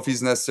I don't know if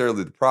he's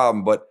necessarily the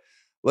problem. But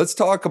let's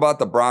talk about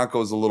the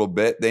Broncos a little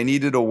bit. They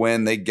needed a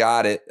win. They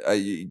got it.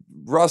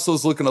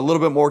 Russell's looking a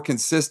little bit more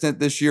consistent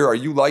this year. Are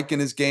you liking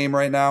his game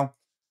right now?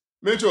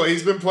 Mitchell,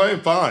 he's been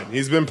playing fine.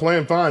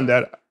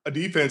 That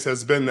defense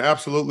has been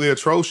absolutely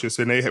atrocious,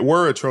 and they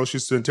were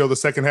atrocious until the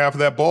second half of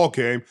that ball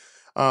game.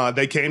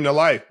 They came to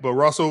life. But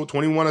Russell,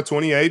 21 of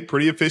 28,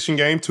 pretty efficient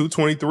game,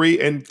 223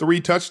 and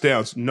 3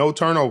 touchdowns, no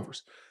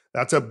turnovers.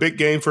 That's a big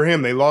game for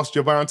him. They lost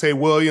Javonte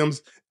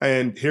Williams,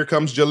 and here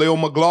comes Jaleel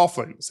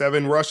McLaughlin,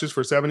 7 rushes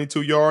for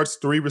 72 yards,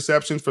 3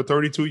 receptions for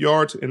 32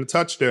 yards, and a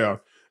touchdown.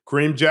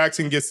 Kareem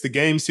Jackson gets the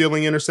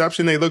game-sealing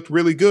interception. They looked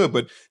really good,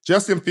 but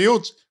Justin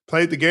Fields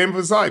played the game of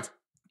his life.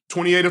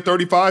 28 of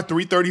 35,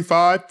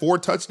 335, 4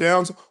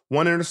 touchdowns,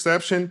 1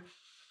 interception.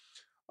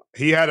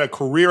 He had a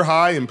career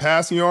high in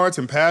passing yards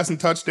and passing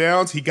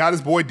touchdowns. He got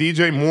his boy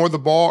DJ Moore the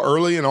ball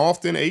early and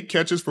often, 8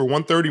 catches for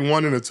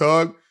 131 and a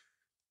tug.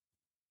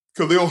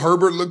 Khalil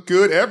Herbert looked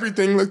good.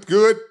 Everything looked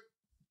good.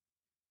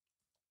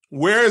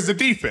 Where is the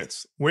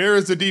defense?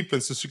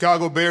 The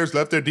Chicago Bears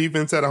left their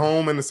defense at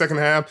home in the second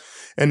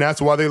half, and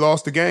that's why they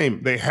lost the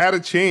game. They had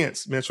a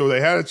chance, Mitchell. They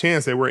had a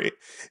chance. They were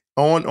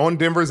on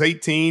Denver's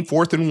 18,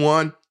 4th and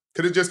 1.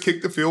 Could have just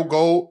kicked the field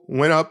goal,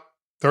 went up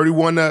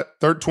 31 to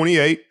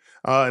 28,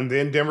 and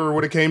then Denver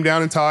would have came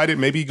down and tied it.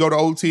 Maybe go to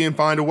OT and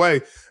find a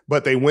way.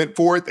 But they went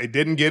for it. They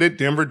didn't get it.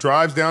 Denver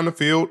drives down the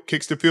field,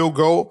 kicks the field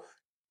goal.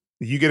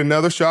 You get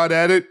another shot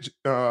at it.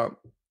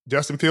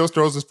 Justin Fields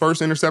throws his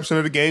first interception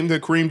of the game to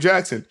Kareem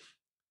Jackson.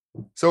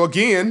 So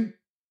again,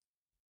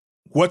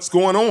 what's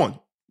going on?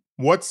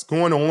 What's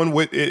going on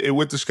with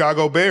the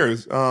Chicago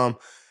Bears?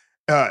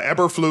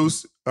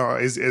 Eberflus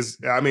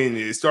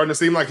it's starting to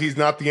seem like he's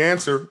not the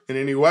answer in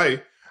any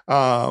way.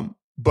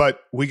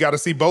 But we got to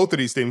see both of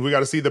these teams. We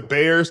got to see the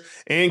Bears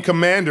and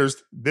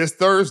Commanders this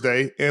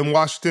Thursday in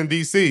Washington,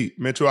 D.C.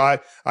 Mitchell, I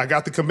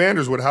got the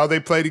Commanders with how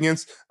they played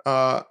against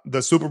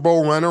the Super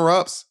Bowl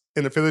runner-ups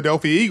in the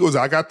Philadelphia Eagles.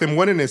 I got them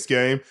winning this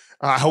game.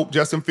 I hope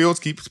Justin Fields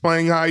keeps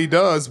playing how he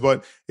does.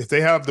 But if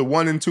they have the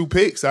 1 and 2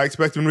 picks, I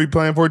expect them to be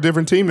playing for a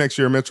different team next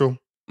year, Mitchell.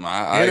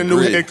 I and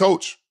agree. A new head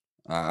coach.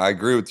 I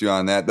agree with you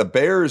on that. The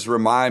Bears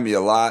remind me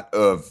a lot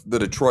of the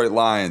Detroit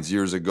Lions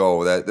years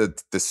ago.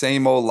 That the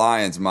same old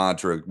Lions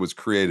mantra was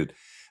created.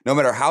 No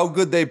matter how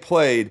good they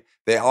played,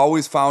 they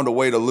always found a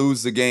way to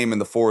lose the game in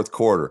the fourth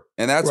quarter,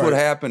 and that's what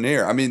happened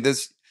here. I mean,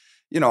 this,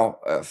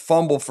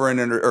 fumble for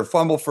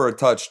a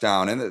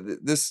touchdown, and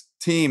this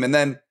team, and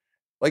then,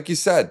 like you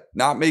said,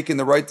 not making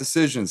the right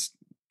decisions,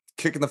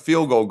 kicking the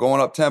field goal,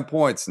 going up 10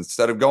 points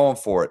instead of going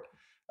for it.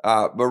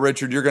 But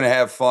Richard, you're going to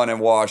have fun in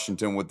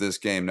Washington with this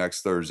game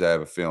next Thursday, I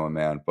have a feeling,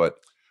 man. But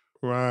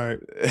right.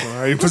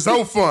 It was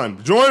so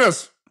fun. Join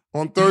us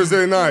on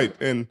Thursday night,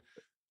 and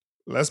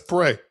let's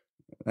pray.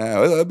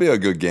 Yeah, it'll be a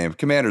good game.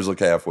 Commanders look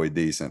halfway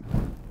decent.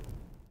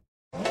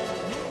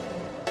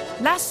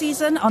 Last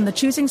season on the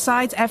Choosing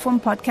Sides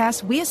F1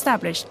 podcast, we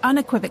established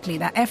unequivocally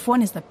that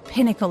F1 is the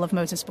pinnacle of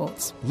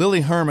motorsports.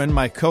 Lily Herman,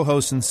 my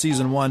co-host in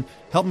Season 1,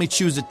 helped me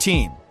choose a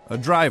team, a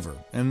driver,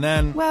 and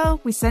then...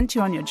 Well, we sent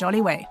you on your jolly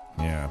way.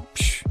 Yeah.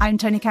 I'm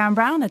Tony Karen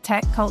Brown, a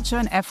tech, culture,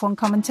 and F1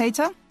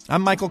 commentator.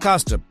 I'm Michael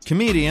Costa,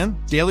 comedian,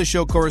 Daily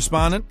Show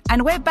correspondent.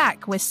 And we're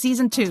back with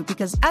Season 2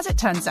 because, as it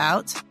turns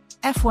out,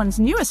 F1's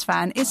newest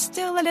fan is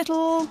still a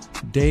little...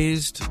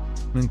 dazed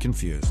and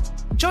confused.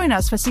 Join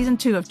us for Season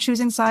 2 of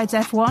Choosing Sides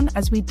F1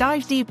 as we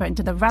dive deeper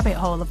into the rabbit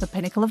hole of the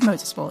pinnacle of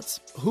motorsports.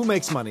 Who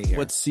makes money here?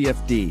 What's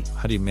CFD?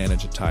 How do you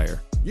manage a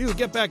tire? You,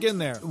 get back in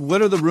there.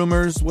 What are the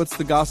rumors? What's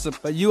the gossip?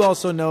 But you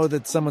also know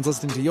that someone's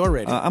listening to your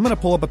radio. I'm going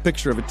to pull up a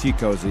picture of a tea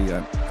cozy.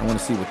 I want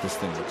to see what this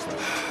thing looks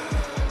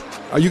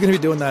like. Are you going to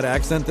be doing that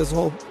accent this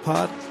whole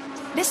pod?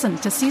 Listen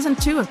to Season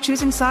 2 of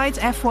Choosing Sides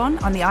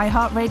F1 on the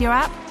iHeartRadio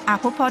app,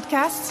 Apple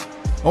Podcasts,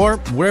 or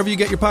wherever you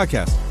get your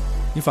podcast.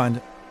 You find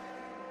it.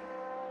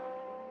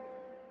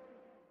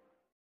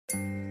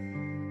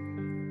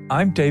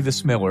 I'm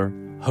Davis Miller,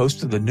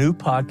 host of the new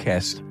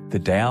podcast, The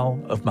Tao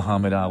of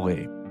Muhammad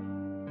Ali.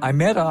 I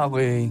met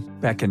Ali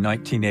back in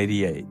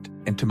 1988,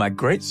 and to my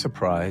great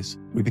surprise,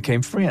 we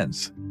became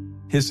friends.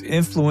 His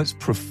influence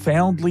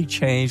profoundly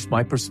changed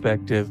my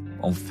perspective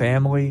on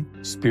family,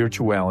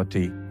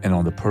 spirituality, and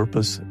on the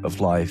purpose of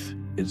life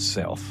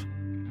itself.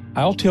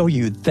 I'll tell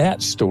you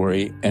that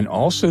story and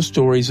also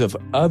stories of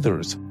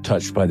others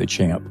touched by the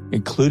champ,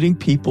 including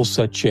people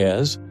such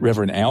as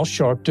Reverend Al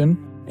Sharpton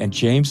and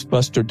James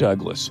Buster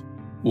Douglas.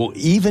 We'll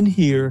even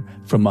hear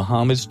from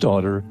Muhammad's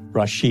daughter,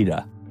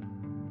 Rashida.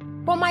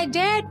 Well, my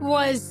dad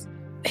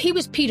he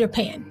was Peter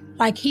Pan.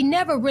 Like, he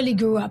never really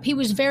grew up. He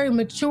was very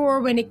mature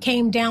when it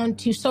came down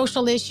to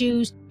social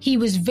issues. He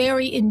was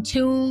very in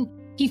tune.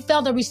 He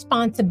felt a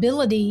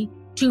responsibility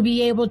to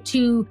be able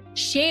to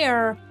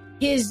share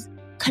his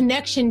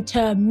connection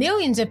to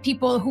millions of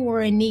people who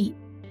were in need.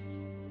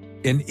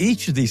 In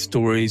each of these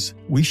stories,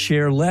 we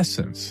share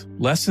lessons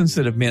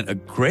that have meant a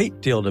great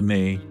deal to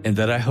me and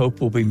that I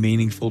hope will be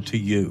meaningful to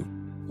you.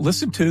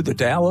 Listen to The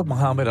Tao of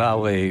Muhammad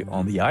Ali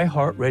on the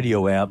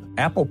iHeartRadio app,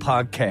 Apple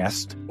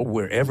Podcast, or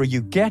wherever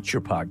you get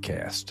your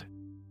podcast.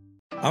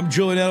 I'm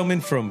Julian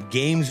Edelman from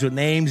Games with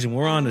Names, and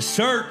we're on a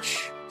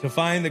search to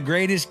find the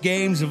greatest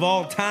games of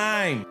all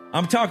time.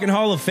 I'm talking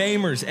Hall of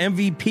Famers,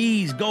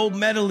 MVPs, gold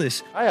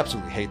medalists. I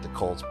absolutely hate the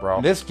Colts, bro.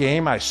 This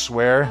game, I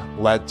swear,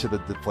 led to the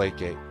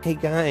Deflategate. Hey,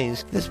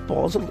 guys, this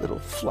ball's a little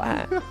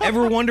flat.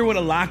 Ever wonder what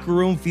a locker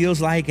room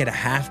feels like at a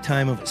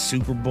halftime of a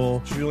Super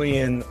Bowl?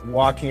 Julian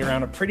walking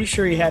around, I'm pretty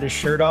sure he had his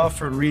shirt off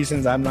for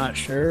reasons I'm not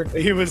sure.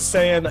 He was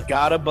saying,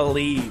 gotta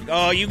believe.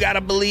 Oh, you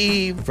gotta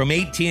believe. From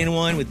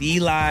 18-1 with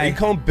Eli. Are you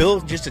calling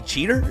Bill just a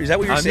cheater? Is that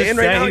what you're saying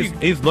right now?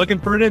 He's looking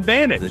for an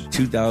advantage. The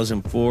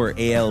 2004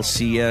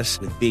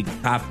 ALCS with Big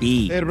Papi.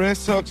 The Red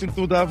Sox in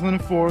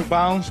 2004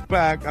 bounced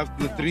back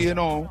after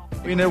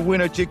 3-0.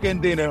 Winner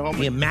chicken dinner.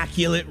 The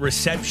immaculate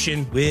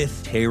reception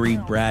with Terry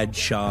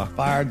Bradshaw.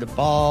 Fired the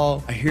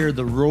ball. I hear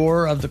the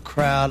roar of the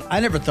crowd. I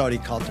never thought he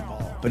caught the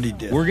ball, but he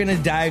did. We're going to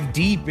dive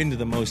deep into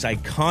the most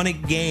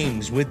iconic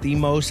games with the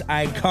most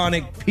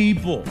iconic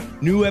people.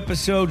 New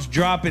episodes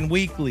dropping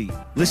weekly.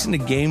 Listen to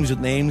Games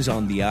with Names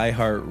on the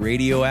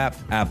iHeartRadio app,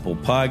 Apple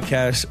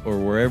Podcasts, or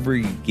wherever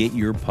you get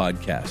your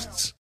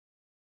podcasts.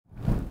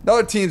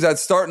 Another team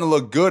that's starting to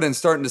look good and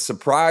starting to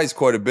surprise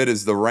quite a bit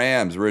is the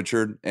Rams,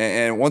 Richard.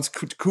 And once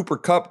Cooper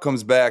Kupp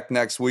comes back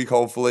next week,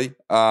 hopefully,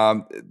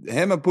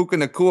 him and Puka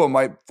Nacua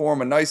might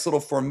form a nice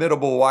little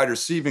formidable wide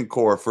receiving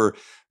core for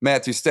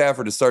Matthew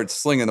Stafford to start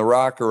slinging the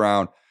rock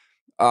around.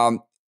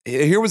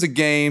 Here was a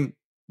game.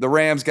 The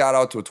Rams got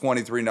out to a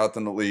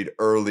 23-0 lead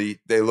early.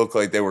 They looked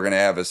like they were going to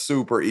have a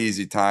super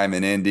easy time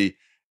in Indy.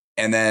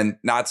 And then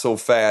not so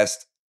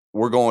fast.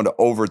 We're going to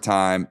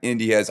overtime.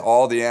 Indy has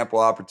all the ample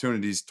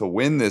opportunities to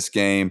win this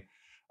game.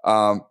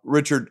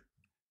 Richard,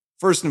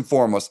 first and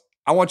foremost,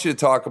 I want you to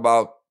talk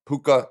about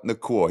Puka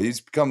Nacua. He's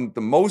become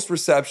the most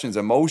receptions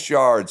and most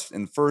yards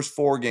in the first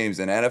 4 games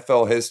in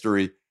NFL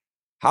history.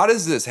 How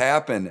does this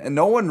happen? And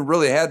no one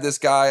really had this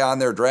guy on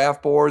their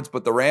draft boards,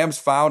 but the Rams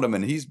found him,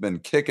 and he's been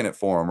kicking it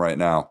for him right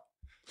now.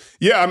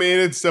 Yeah, I mean,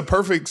 it's a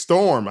perfect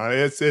storm.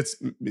 It's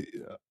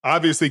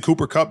obviously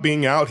Cooper Kupp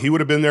being out. He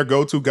would have been their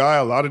go-to guy.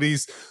 A lot of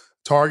these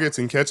targets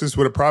and catches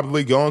would have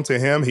probably gone to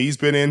him. He's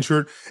been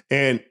injured,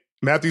 and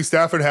Matthew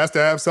Stafford has to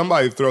have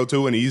somebody to throw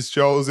to, and he's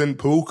chosen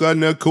Puka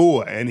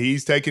Nacua, and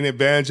he's taking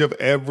advantage of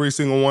every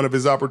single one of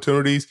his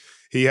opportunities.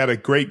 He had a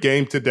great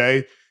game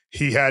today.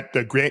 He had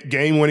the great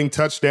game-winning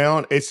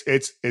touchdown. It's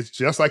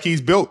just like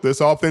he's built.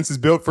 This offense is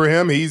built for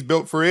him. He's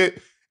built for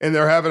it, and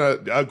they're having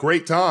a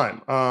great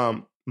time.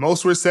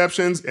 Most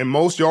receptions and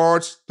most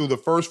yards through the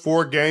first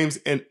 4 games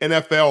in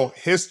NFL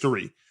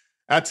history.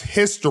 That's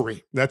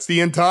history. That's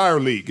the entire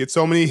league. It's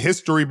so many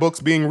history books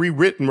being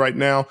rewritten right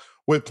now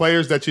with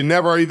players that you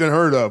never even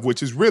heard of,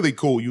 which is really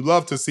cool. You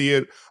love to see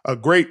it. A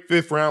great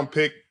 5th-round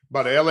pick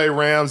by the LA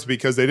Rams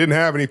because they didn't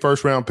have any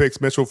first-round picks,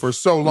 Mitchell, for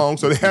so long,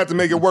 so they had to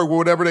make it work with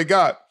whatever they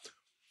got.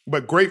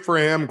 But great for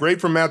him. Great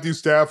for Matthew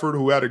Stafford,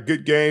 who had a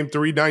good game,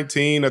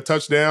 319, a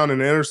touchdown,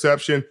 and an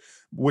interception,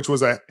 which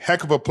was a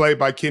heck of a play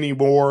by Kenny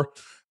Moore.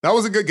 That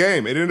was a good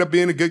game. It ended up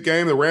being a good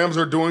game. The Rams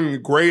are doing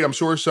great. I'm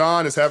sure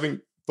Sean is having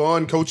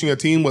fun coaching a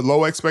team with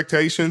low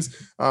expectations.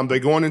 They're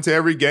going into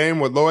every game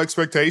with low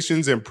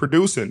expectations and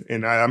producing.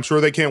 And I'm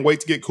sure they can't wait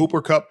to get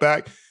Cooper Kupp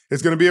back.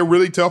 It's going to be a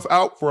really tough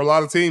out for a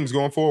lot of teams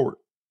going forward.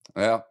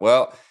 Yeah,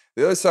 well,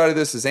 the other side of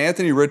this is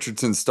Anthony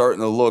Richardson's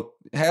starting to look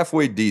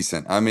halfway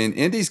decent. I mean,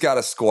 Indy's got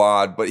a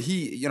squad, but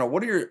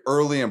what are your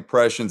early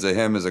impressions of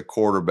him as a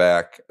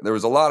quarterback? There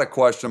was a lot of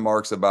question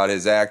marks about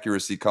his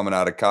accuracy coming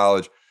out of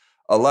college.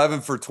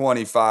 11 for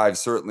 25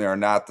 certainly are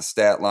not the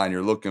stat line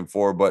you're looking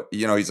for, but,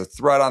 he's a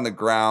threat on the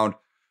ground.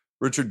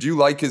 Richard, do you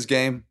like his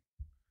game?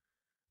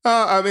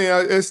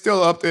 It's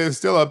still up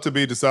to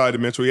be decided,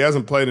 Mitchell. He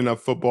hasn't played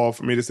enough football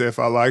for me to say if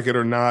I like it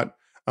or not.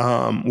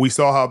 We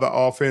saw how the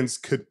offense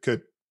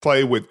could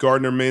play with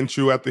Gardner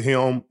Minshew at the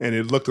helm, and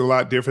it looked a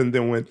lot different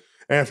than when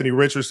Anthony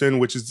Richardson,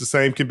 which is the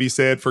same can be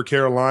said for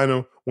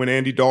Carolina when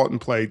Andy Dalton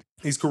played.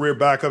 These career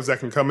backups that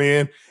can come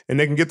in and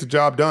they can get the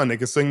job done. They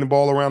can sling the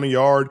ball around the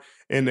yard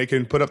and they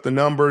can put up the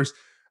numbers.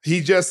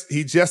 He's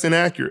just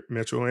inaccurate,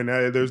 Mitchell, and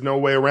there's no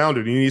way around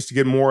it. He needs to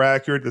get more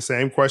accurate. The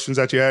same questions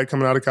that you had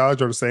coming out of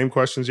college are the same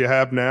questions you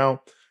have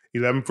now.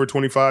 11 for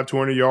 25,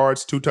 200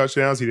 yards, 2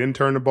 touchdowns. He didn't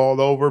turn the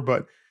ball over,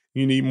 but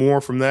you need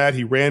more from that.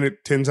 He ran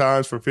it 10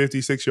 times for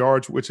 56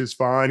 yards, which is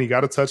fine. He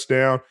got a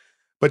touchdown,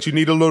 but you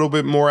need a little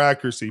bit more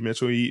accuracy,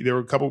 Mitchell. There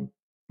were a couple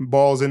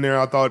balls in there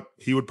I thought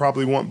he would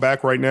probably want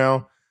back right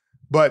now,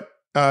 but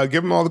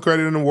give him all the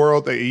credit in the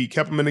world. He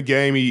kept him in the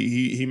game.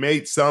 He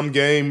made some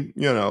game,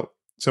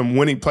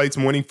 played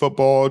some winning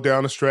football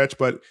down the stretch,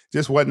 but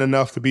just wasn't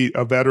enough to be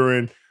a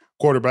veteran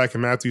quarterback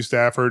in Matthew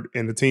Stafford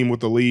and the team with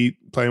the lead,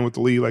 playing with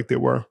the lead like they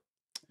were.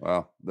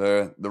 Well,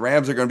 the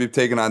Rams are going to be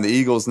taking on the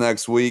Eagles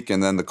next week,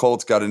 and then the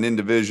Colts got an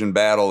in-division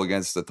battle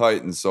against the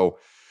Titans. So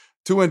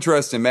 2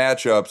 interesting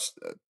matchups.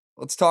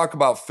 Let's talk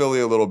about Philly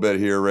a little bit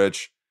here,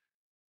 Rich.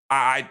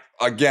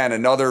 Again,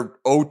 another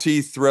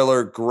OT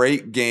thriller,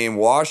 great game.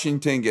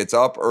 Washington gets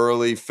up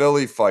early.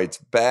 Philly fights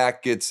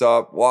back, gets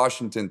up.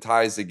 Washington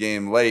ties the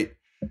game late.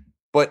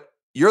 But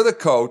you're the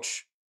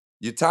coach.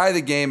 You tie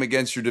the game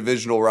against your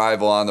divisional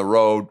rival on the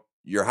road.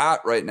 You're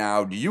hot right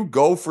now. Do you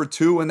go for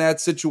 2 in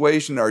that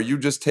situation, or are you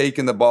just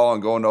taking the ball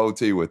and going to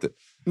OT with it?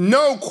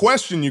 No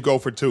question you go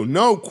for 2.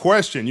 No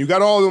question. You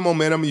got all the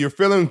momentum. You're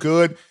feeling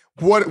good.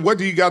 What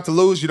do you got to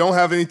lose? You don't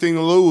have anything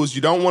to lose.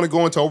 You don't want to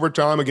go into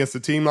overtime against a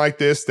team like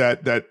this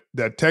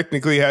that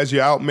technically has you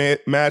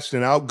outmatched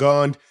and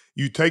outgunned.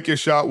 You take your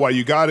shot while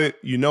you got it.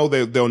 You know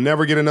they'll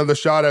never get another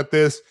shot at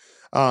this.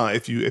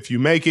 If you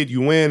make it,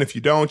 you win. If you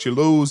don't, you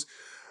lose.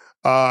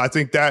 I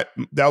think that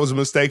was a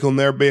mistake on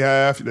their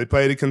behalf. They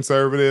played it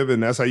conservative,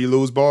 and that's how you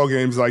lose ball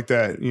games like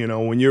that. You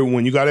know, when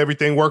you got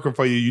everything working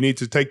for you, you need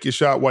to take your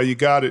shot while you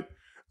got it.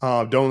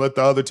 Don't let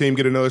the other team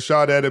get another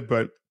shot at it.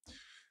 But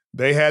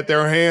they had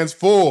their hands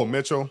full,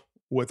 Mitchell,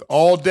 with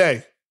all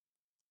day,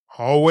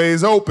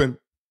 always open.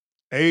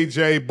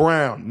 A.J.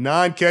 Brown,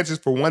 9 catches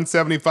for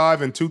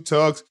 175 and 2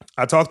 tugs.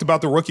 I talked about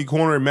the rookie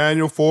corner,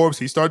 Emmanuel Forbes.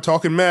 He started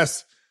talking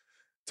mess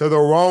to the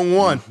wrong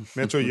one.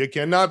 Mitchell, you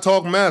cannot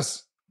talk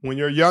mess when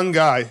you're a young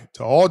guy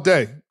to all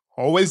day,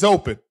 always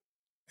open,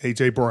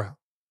 A.J. Brown,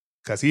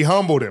 because he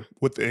humbled him,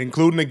 with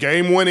including the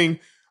game-winning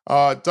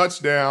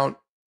touchdown,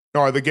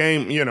 or the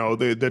game,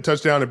 the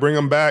touchdown to bring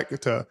him back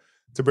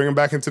to bring him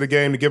back into the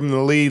game, to give him the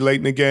lead late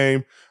in the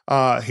game.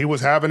 He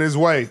was having his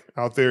way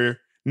out there.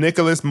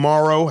 Nicholas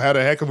Morrow had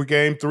a heck of a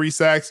game, 3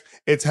 sacks.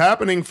 It's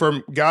happening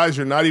from guys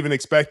you're not even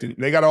expecting.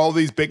 They got all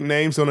these big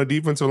names on the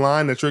defensive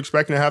line that you're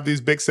expecting to have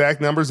these big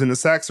sack numbers, and the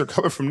sacks are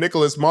coming from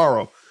Nicholas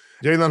Morrow.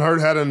 Jalen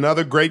Hurts had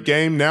another great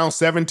game, now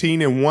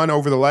 17-1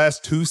 over the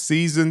last 2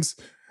 seasons.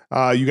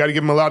 You got to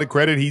give him a lot of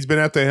credit. He's been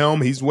at the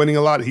helm. He's winning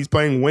a lot. He's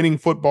playing winning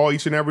football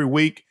each and every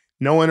week.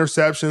 No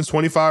interceptions,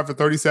 25 for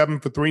 37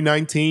 for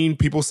 319.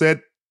 People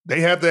said they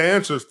had the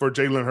answers for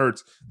Jalen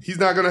Hurts. He's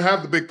not going to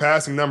have the big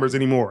passing numbers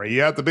anymore. He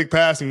had the big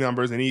passing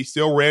numbers, and he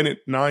still ran it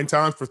 9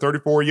 times for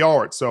 34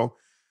 yards. So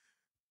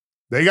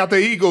they got the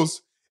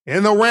Eagles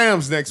and the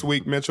Rams next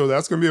week, Mitchell.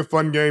 That's going to be a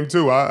fun game,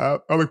 too. I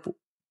look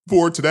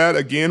forward to that.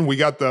 Again, we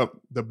got the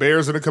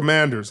Bears and the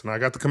Commanders, and I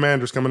got the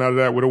Commanders coming out of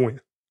that with a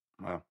win.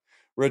 Wow.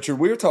 Richard,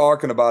 we were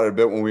talking about it a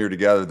bit when we were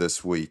together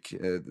this week.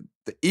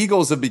 The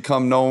Eagles have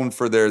become known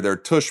for their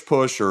tush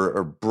push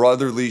or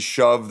brotherly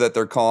shove that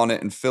they're calling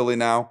it in Philly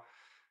now.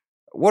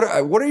 What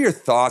are your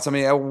thoughts? I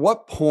mean, at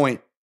what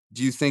point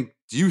do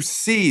you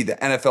see the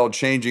NFL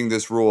changing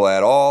this rule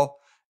at all?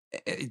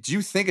 Do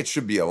you think it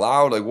should be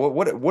allowed? Like,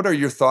 what are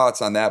your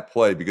thoughts on that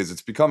play? Because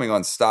it's becoming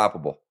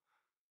unstoppable.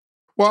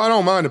 Well, I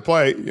don't mind the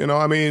play.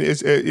 I mean,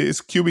 it's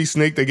QB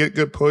sneak. They get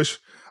good push.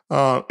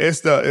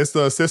 It's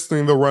the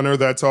assisting the runner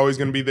that's always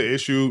going to be the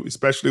issue,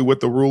 especially with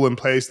the rule in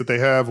place that they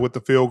have with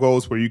the field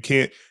goals, where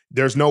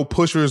there's no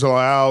pushers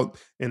allowed.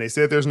 And they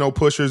said there's no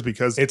pushers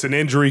because it's an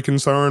injury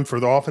concern for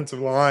the offensive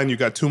line. You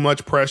got too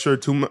much pressure,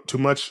 too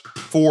much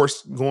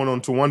force going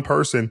on to one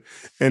person.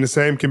 And the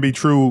same can be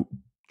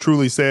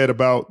truly said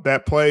about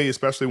that play,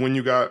 especially when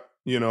you got,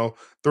 3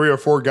 or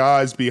 4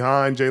 guys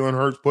behind Jalen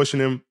Hurts pushing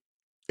him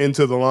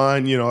into the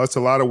line. That's a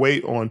lot of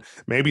weight on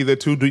maybe the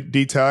 2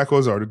 D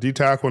tackles or the D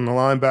tackle and the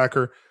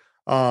linebacker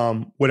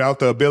without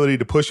the ability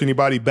to push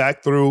anybody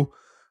back through.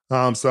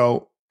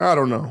 So I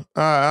don't know.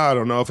 I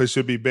don't know if it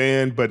should be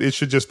banned, but it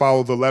should just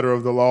follow the letter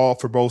of the law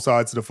for both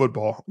sides of the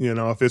football.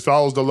 If it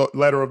follows the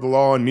letter of the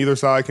law and neither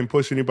side can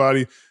push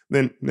anybody,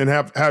 then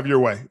have your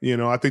way.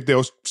 I think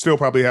they'll still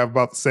probably have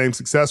about the same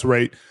success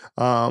rate,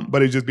 but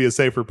it'd just be a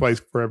safer place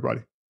for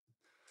everybody.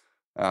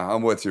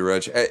 I'm with you,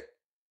 Rich. Hey,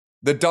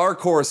 the dark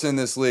horse in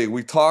this league,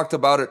 we talked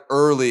about it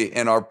early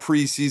in our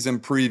preseason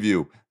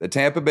preview. The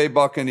Tampa Bay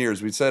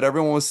Buccaneers, we said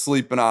everyone was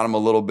sleeping on them a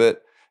little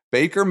bit.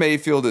 Baker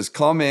Mayfield has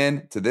come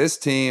in to this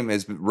team,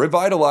 has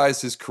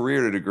revitalized his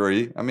career to a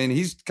degree. I mean,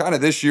 he's kind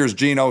of this year's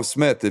Geno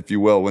Smith, if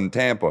you will, in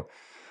Tampa.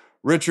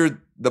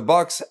 Richard, the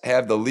Bucs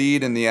have the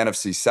lead in the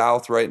NFC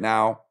South right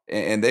now,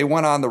 and they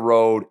went on the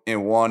road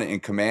and won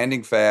in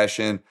commanding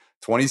fashion,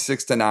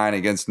 26-9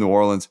 against New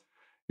Orleans.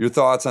 Your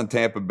thoughts on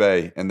Tampa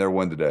Bay and their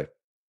win today?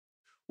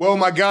 Well,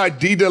 my guy,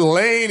 D.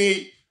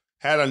 Delaney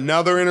had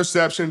another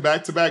interception,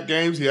 back-to-back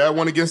games. He had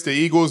one against the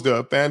Eagles,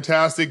 the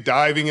fantastic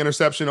diving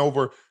interception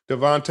over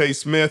Devontae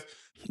Smith.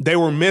 They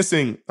were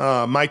missing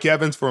Mike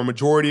Evans for a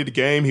majority of the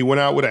game. He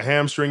went out with a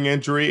hamstring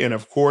injury. And,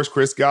 of course,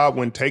 Chris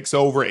Godwin takes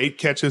over, 8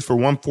 catches for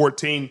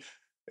 114.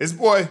 This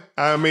boy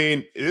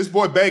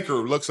Baker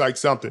looks like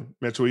something,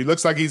 Mitchell. He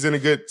looks like he's in a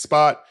good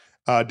spot.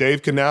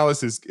 Dave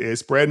Canales is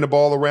spreading the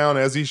ball around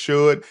as he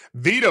should.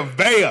 Vita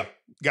Vea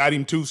got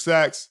him 2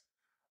 sacks.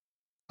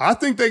 I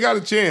think they got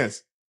a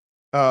chance.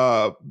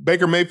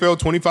 Baker Mayfield,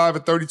 25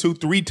 of 32,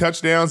 3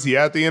 touchdowns. He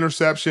had the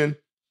interception.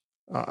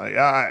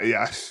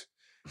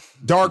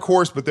 Dark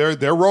horse, but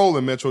they're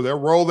rolling, Mitchell. They're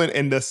rolling,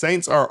 and the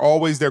Saints are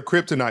always their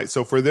kryptonite.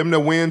 So for them to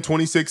win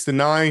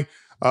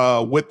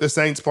 26-9 with the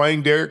Saints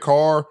playing Derek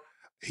Carr,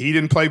 He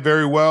didn't play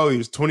very well. He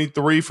was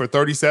 23 for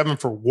 37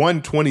 for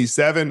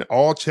 127,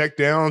 all check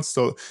downs.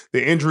 So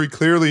the injury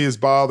clearly is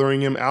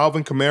bothering him.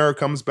 Alvin Kamara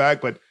comes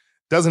back, but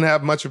doesn't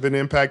have much of an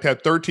impact.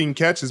 Had 13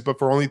 catches, but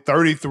for only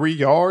 33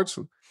 yards.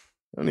 I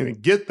don't even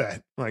get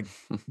that.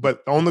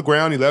 But on the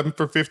ground, 11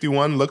 for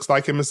 51, looks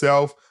like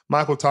himself.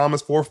 Michael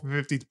Thomas, 4 for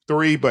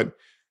 53, but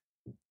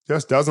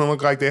just doesn't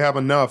look like they have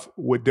enough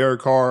with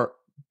Derek Carr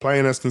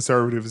playing as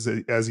conservative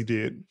as he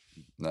did.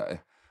 No.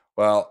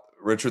 Well,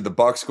 Richard, the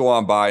Bucks go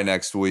on bye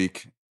next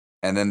week,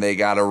 and then they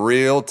got a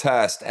real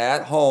test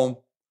at home.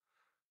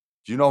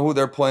 Do you know who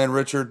they're playing,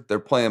 Richard? They're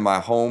playing my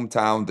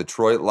hometown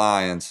Detroit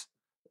Lions.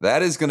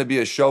 That is going to be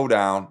a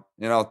showdown.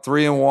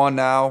 3-1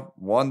 now,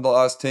 one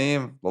lost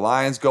team. The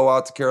Lions go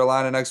out to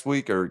Carolina next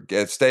week, or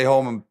stay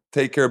home and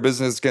take care of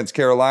business against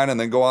Carolina and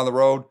then go on the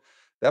road.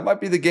 That might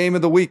be the game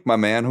of the week, my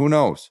man. Who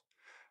knows?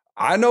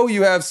 I know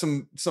you have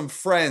some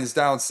friends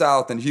down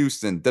south in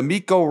Houston.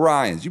 D'Amico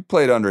Ryans. You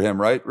played under him,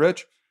 right,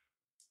 Rich?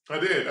 I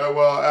did.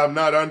 Well, I'm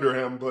not under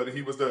him, but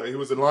he was the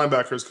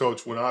linebackers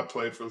coach when I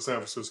played for the San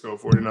Francisco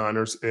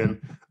 49ers,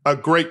 and a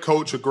great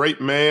coach, a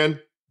great man.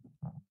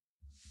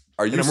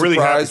 Are you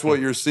surprised what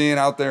you're seeing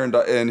out there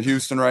in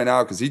Houston right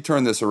now? Because he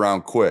turned this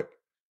around quick.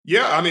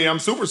 Yeah, I mean, I'm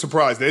super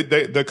surprised.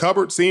 The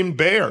cupboard seemed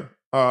bare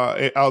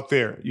out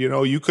there.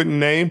 You couldn't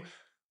name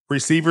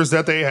receivers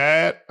that they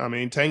had. I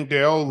mean, Tank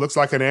Dell looks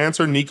like an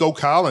answer. Nico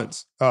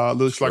Collins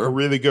looks like a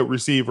really good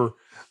receiver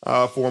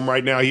for him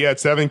right now. He had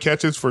 7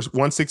 catches for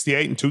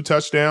 168 and 2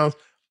 touchdowns.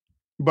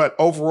 But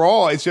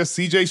overall, it's just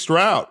C.J.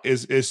 Stroud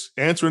is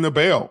answering the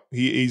bell.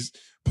 He's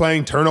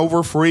playing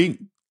turnover-free,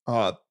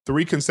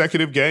 3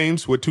 consecutive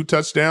games with 2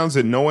 touchdowns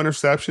and no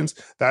interceptions.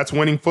 That's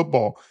winning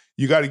football.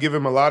 You got to give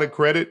him a lot of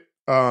credit.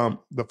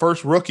 The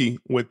first rookie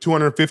with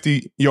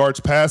 250 yards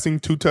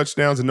passing, 2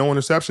 touchdowns and no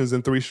interceptions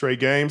in 3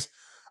 straight games.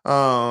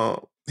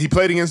 He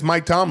played against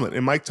Mike Tomlin,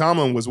 and Mike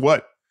Tomlin was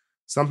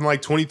something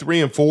like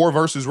 23-4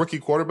 versus rookie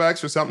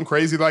quarterbacks or something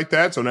crazy like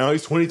that. So now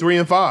he's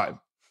 23-5,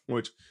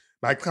 which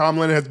Mike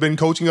Tomlin has been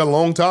coaching a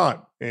long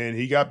time, and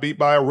he got beat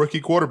by a rookie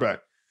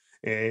quarterback.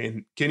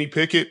 And Kenny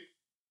Pickett,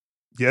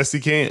 yes, he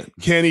can.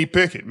 Can he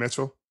pick it,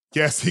 Mitchell?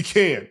 Yes, he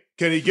can.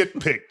 Can he get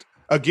picked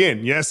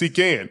again? Yes, he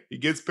can. He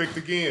gets picked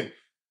again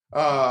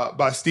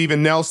by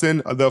Steven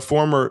Nelson, the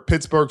former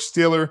Pittsburgh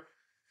Steeler.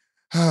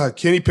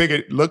 Kenny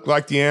Pickett looked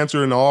like the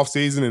answer in the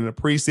offseason and the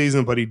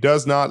preseason, but he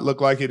does not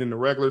look like it in the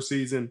regular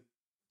season.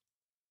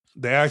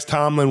 They asked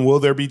Tomlin,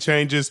 will there be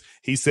changes?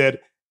 He said,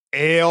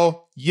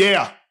 hell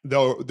yeah,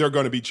 they're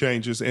going to be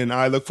changes. And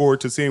I look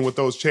forward to seeing what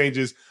those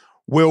changes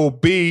will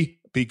be,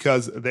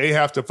 because they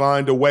have to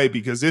find a way,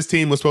 because this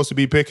team was supposed to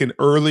be picking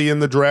early in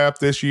the draft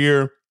this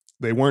year.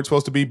 They weren't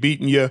supposed to be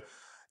beating you,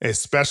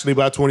 especially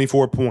by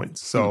 24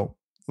 points. So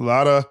a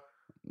lot of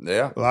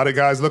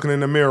guys looking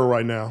in the mirror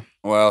right now.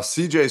 Well,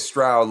 C.J.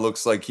 Stroud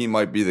looks like he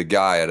might be the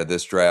guy out of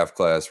this draft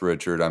class,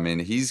 Richard. I mean,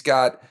 he's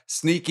got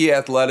sneaky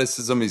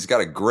athleticism. He's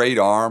got a great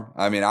arm.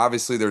 I mean,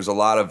 obviously there's a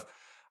lot of,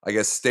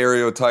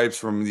 stereotypes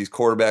from these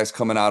quarterbacks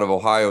coming out of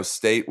Ohio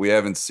State. We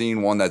haven't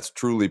seen one that's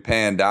truly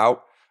panned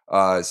out.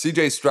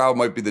 C.J. Stroud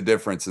might be the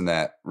difference in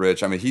that,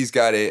 Rich. I mean, he's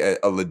got a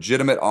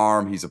legitimate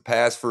arm. He's a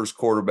pass-first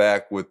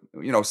quarterback with,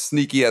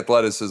 sneaky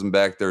athleticism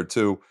back there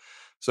too.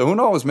 So who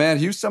knows, man?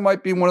 Houston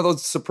might be one of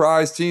those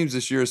surprise teams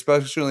this year,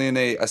 especially in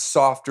a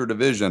softer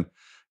division.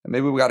 And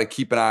maybe we got to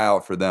keep an eye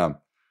out for them.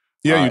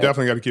 Yeah, you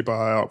definitely got to keep an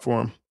eye out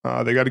for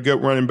them. They got a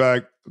good running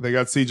back. They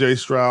got C.J.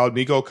 Stroud.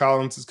 Nico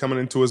Collins is coming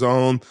into his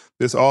own.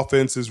 This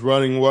offense is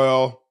running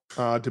well.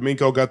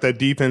 D'Amico got that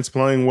defense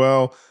playing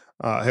well.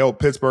 Held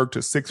Pittsburgh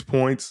to 6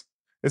 points.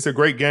 It's a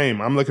great game.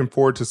 I'm looking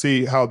forward to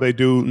see how they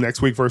do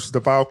next week versus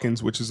the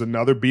Falcons, which is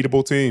another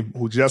beatable team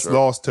who just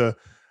lost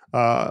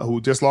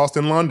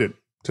in London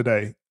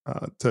today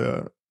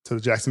to the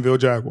Jacksonville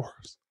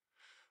Jaguars.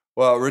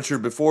 Well,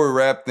 Richard, before we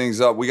wrap things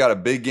up, we got a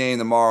big game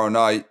tomorrow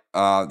night.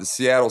 The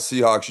Seattle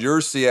Seahawks,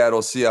 your Seattle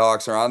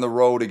Seahawks, are on the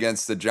road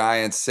against the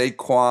Giants.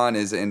 Saquon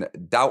is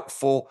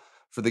doubtful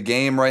for the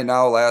game right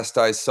now, last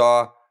I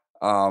saw.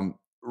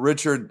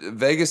 Richard,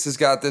 Vegas has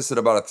got this at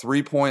about a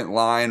 3-point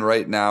line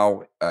right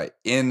now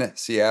in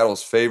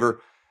Seattle's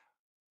favor.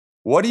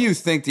 What do you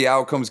think the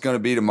outcome is going to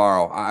be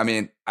tomorrow? I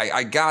mean,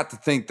 I got to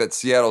think that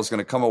Seattle is going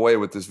to come away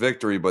with this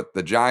victory, but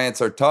the Giants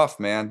are tough,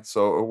 man.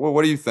 So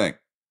what do you think?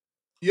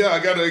 Yeah, I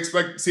got to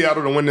expect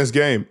Seattle to win this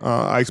game.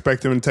 I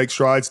expect them to take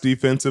strides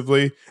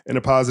defensively in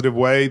a positive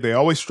way. They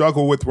always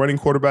struggle with running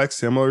quarterbacks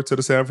similar to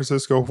the San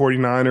Francisco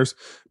 49ers,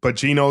 but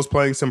Geno's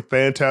playing some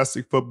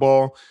fantastic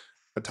football.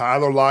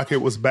 Tyler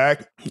Lockett was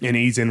back, and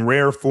he's in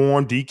rare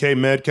form. DK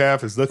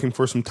Metcalf is looking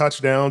for some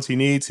touchdowns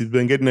He's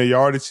been getting the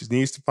yardage. He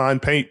needs to find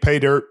pay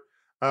dirt.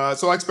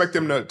 So I expect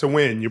him to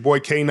win. Your boy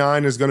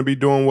K9 is going to be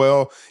doing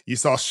well. You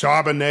saw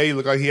Charbonnet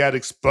look like he had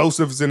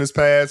explosives in his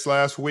pads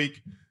last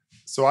week.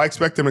 So I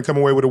expect him to come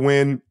away with a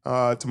win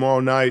tomorrow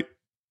night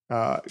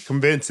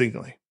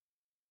convincingly.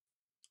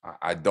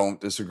 I don't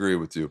disagree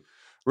with you.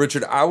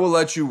 Richard, I will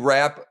let you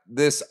wrap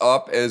this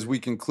up as we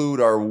conclude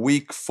our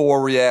Week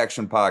 4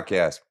 reaction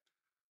podcast.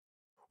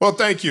 Well,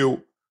 thank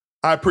you.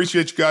 I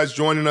appreciate you guys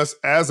joining us.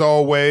 As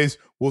always,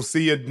 We'll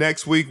see you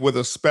next week with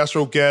a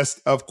special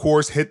guest. Of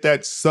course, hit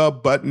that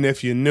sub button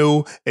if you're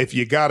new. If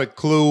you got a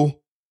clue,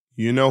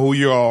 you know who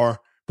you are.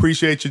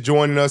 Appreciate you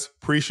joining us.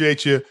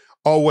 Appreciate you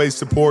always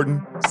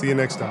supporting. See you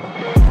next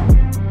time.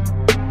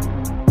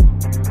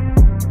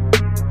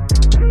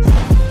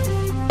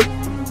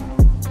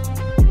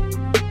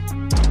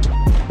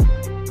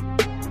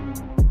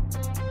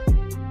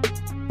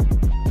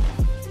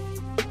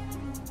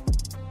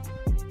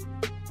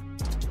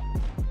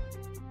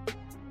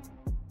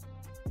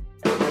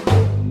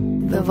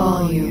 The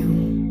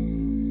volume.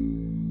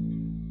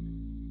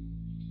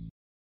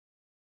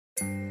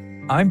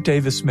 I'm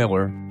Davis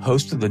Miller,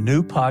 host of the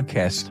new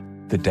podcast,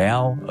 The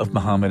Tao of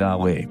Muhammad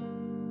Ali.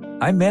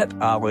 I met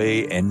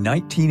Ali in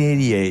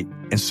 1988,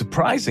 and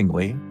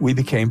surprisingly, we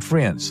became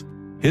friends.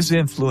 His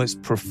influence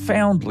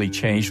profoundly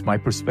changed my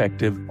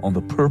perspective on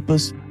the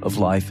purpose of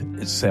life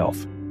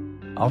itself.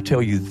 I'll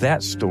tell you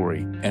that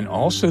story, and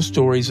also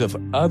stories of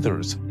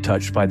others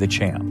touched by the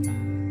champ.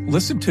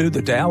 Listen to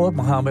The Tao of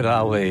Muhammad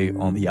Ali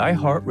on the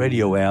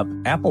iHeartRadio app,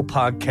 Apple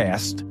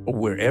Podcast, or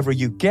wherever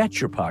you get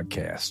your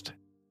podcast.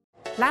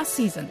 Last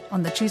season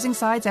on the Choosing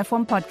Sides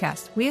F1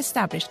 podcast, we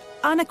established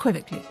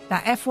unequivocally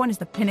that F1 is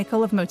the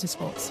pinnacle of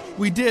motorsports.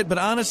 We did, but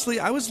honestly,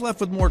 I was left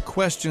with more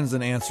questions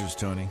than answers,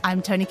 Tony.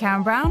 I'm Tony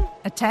Karen Brown,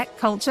 a tech,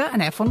 culture,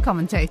 and F1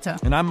 commentator.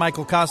 And I'm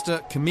Michael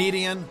Costa,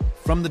 comedian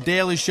from The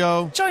Daily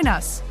Show. Join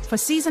us for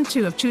Season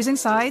 2 of Choosing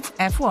Sides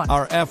F1.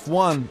 Our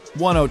F1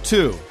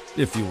 102,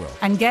 if you will.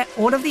 And get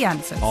all of the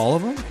answers. All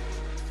of them?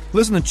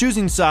 Listen to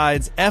Choosing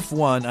Sides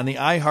F1 on the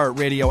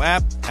iHeartRadio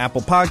app,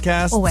 Apple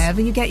Podcasts, or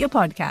wherever you get your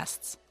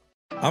podcasts.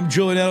 I'm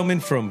Julian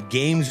Edelman from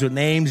Games with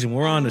Names, and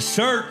we're on a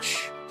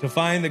search to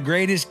find the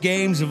greatest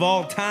games of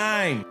all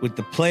time with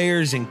the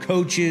players and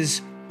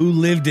coaches who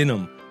lived in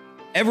them.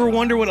 Ever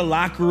wonder what a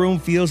locker room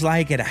feels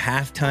like at a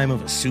halftime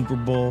of a Super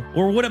Bowl?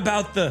 Or what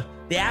about the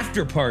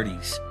after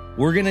parties?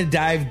 We're going to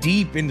dive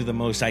deep into the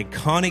most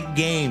iconic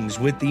games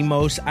with the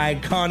most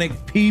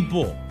iconic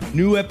people.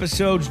 New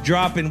episodes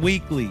dropping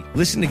weekly.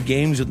 Listen to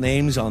Games with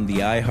Names on the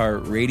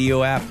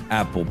iHeartRadio app,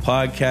 Apple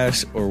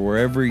Podcasts, or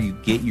wherever you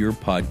get your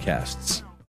podcasts.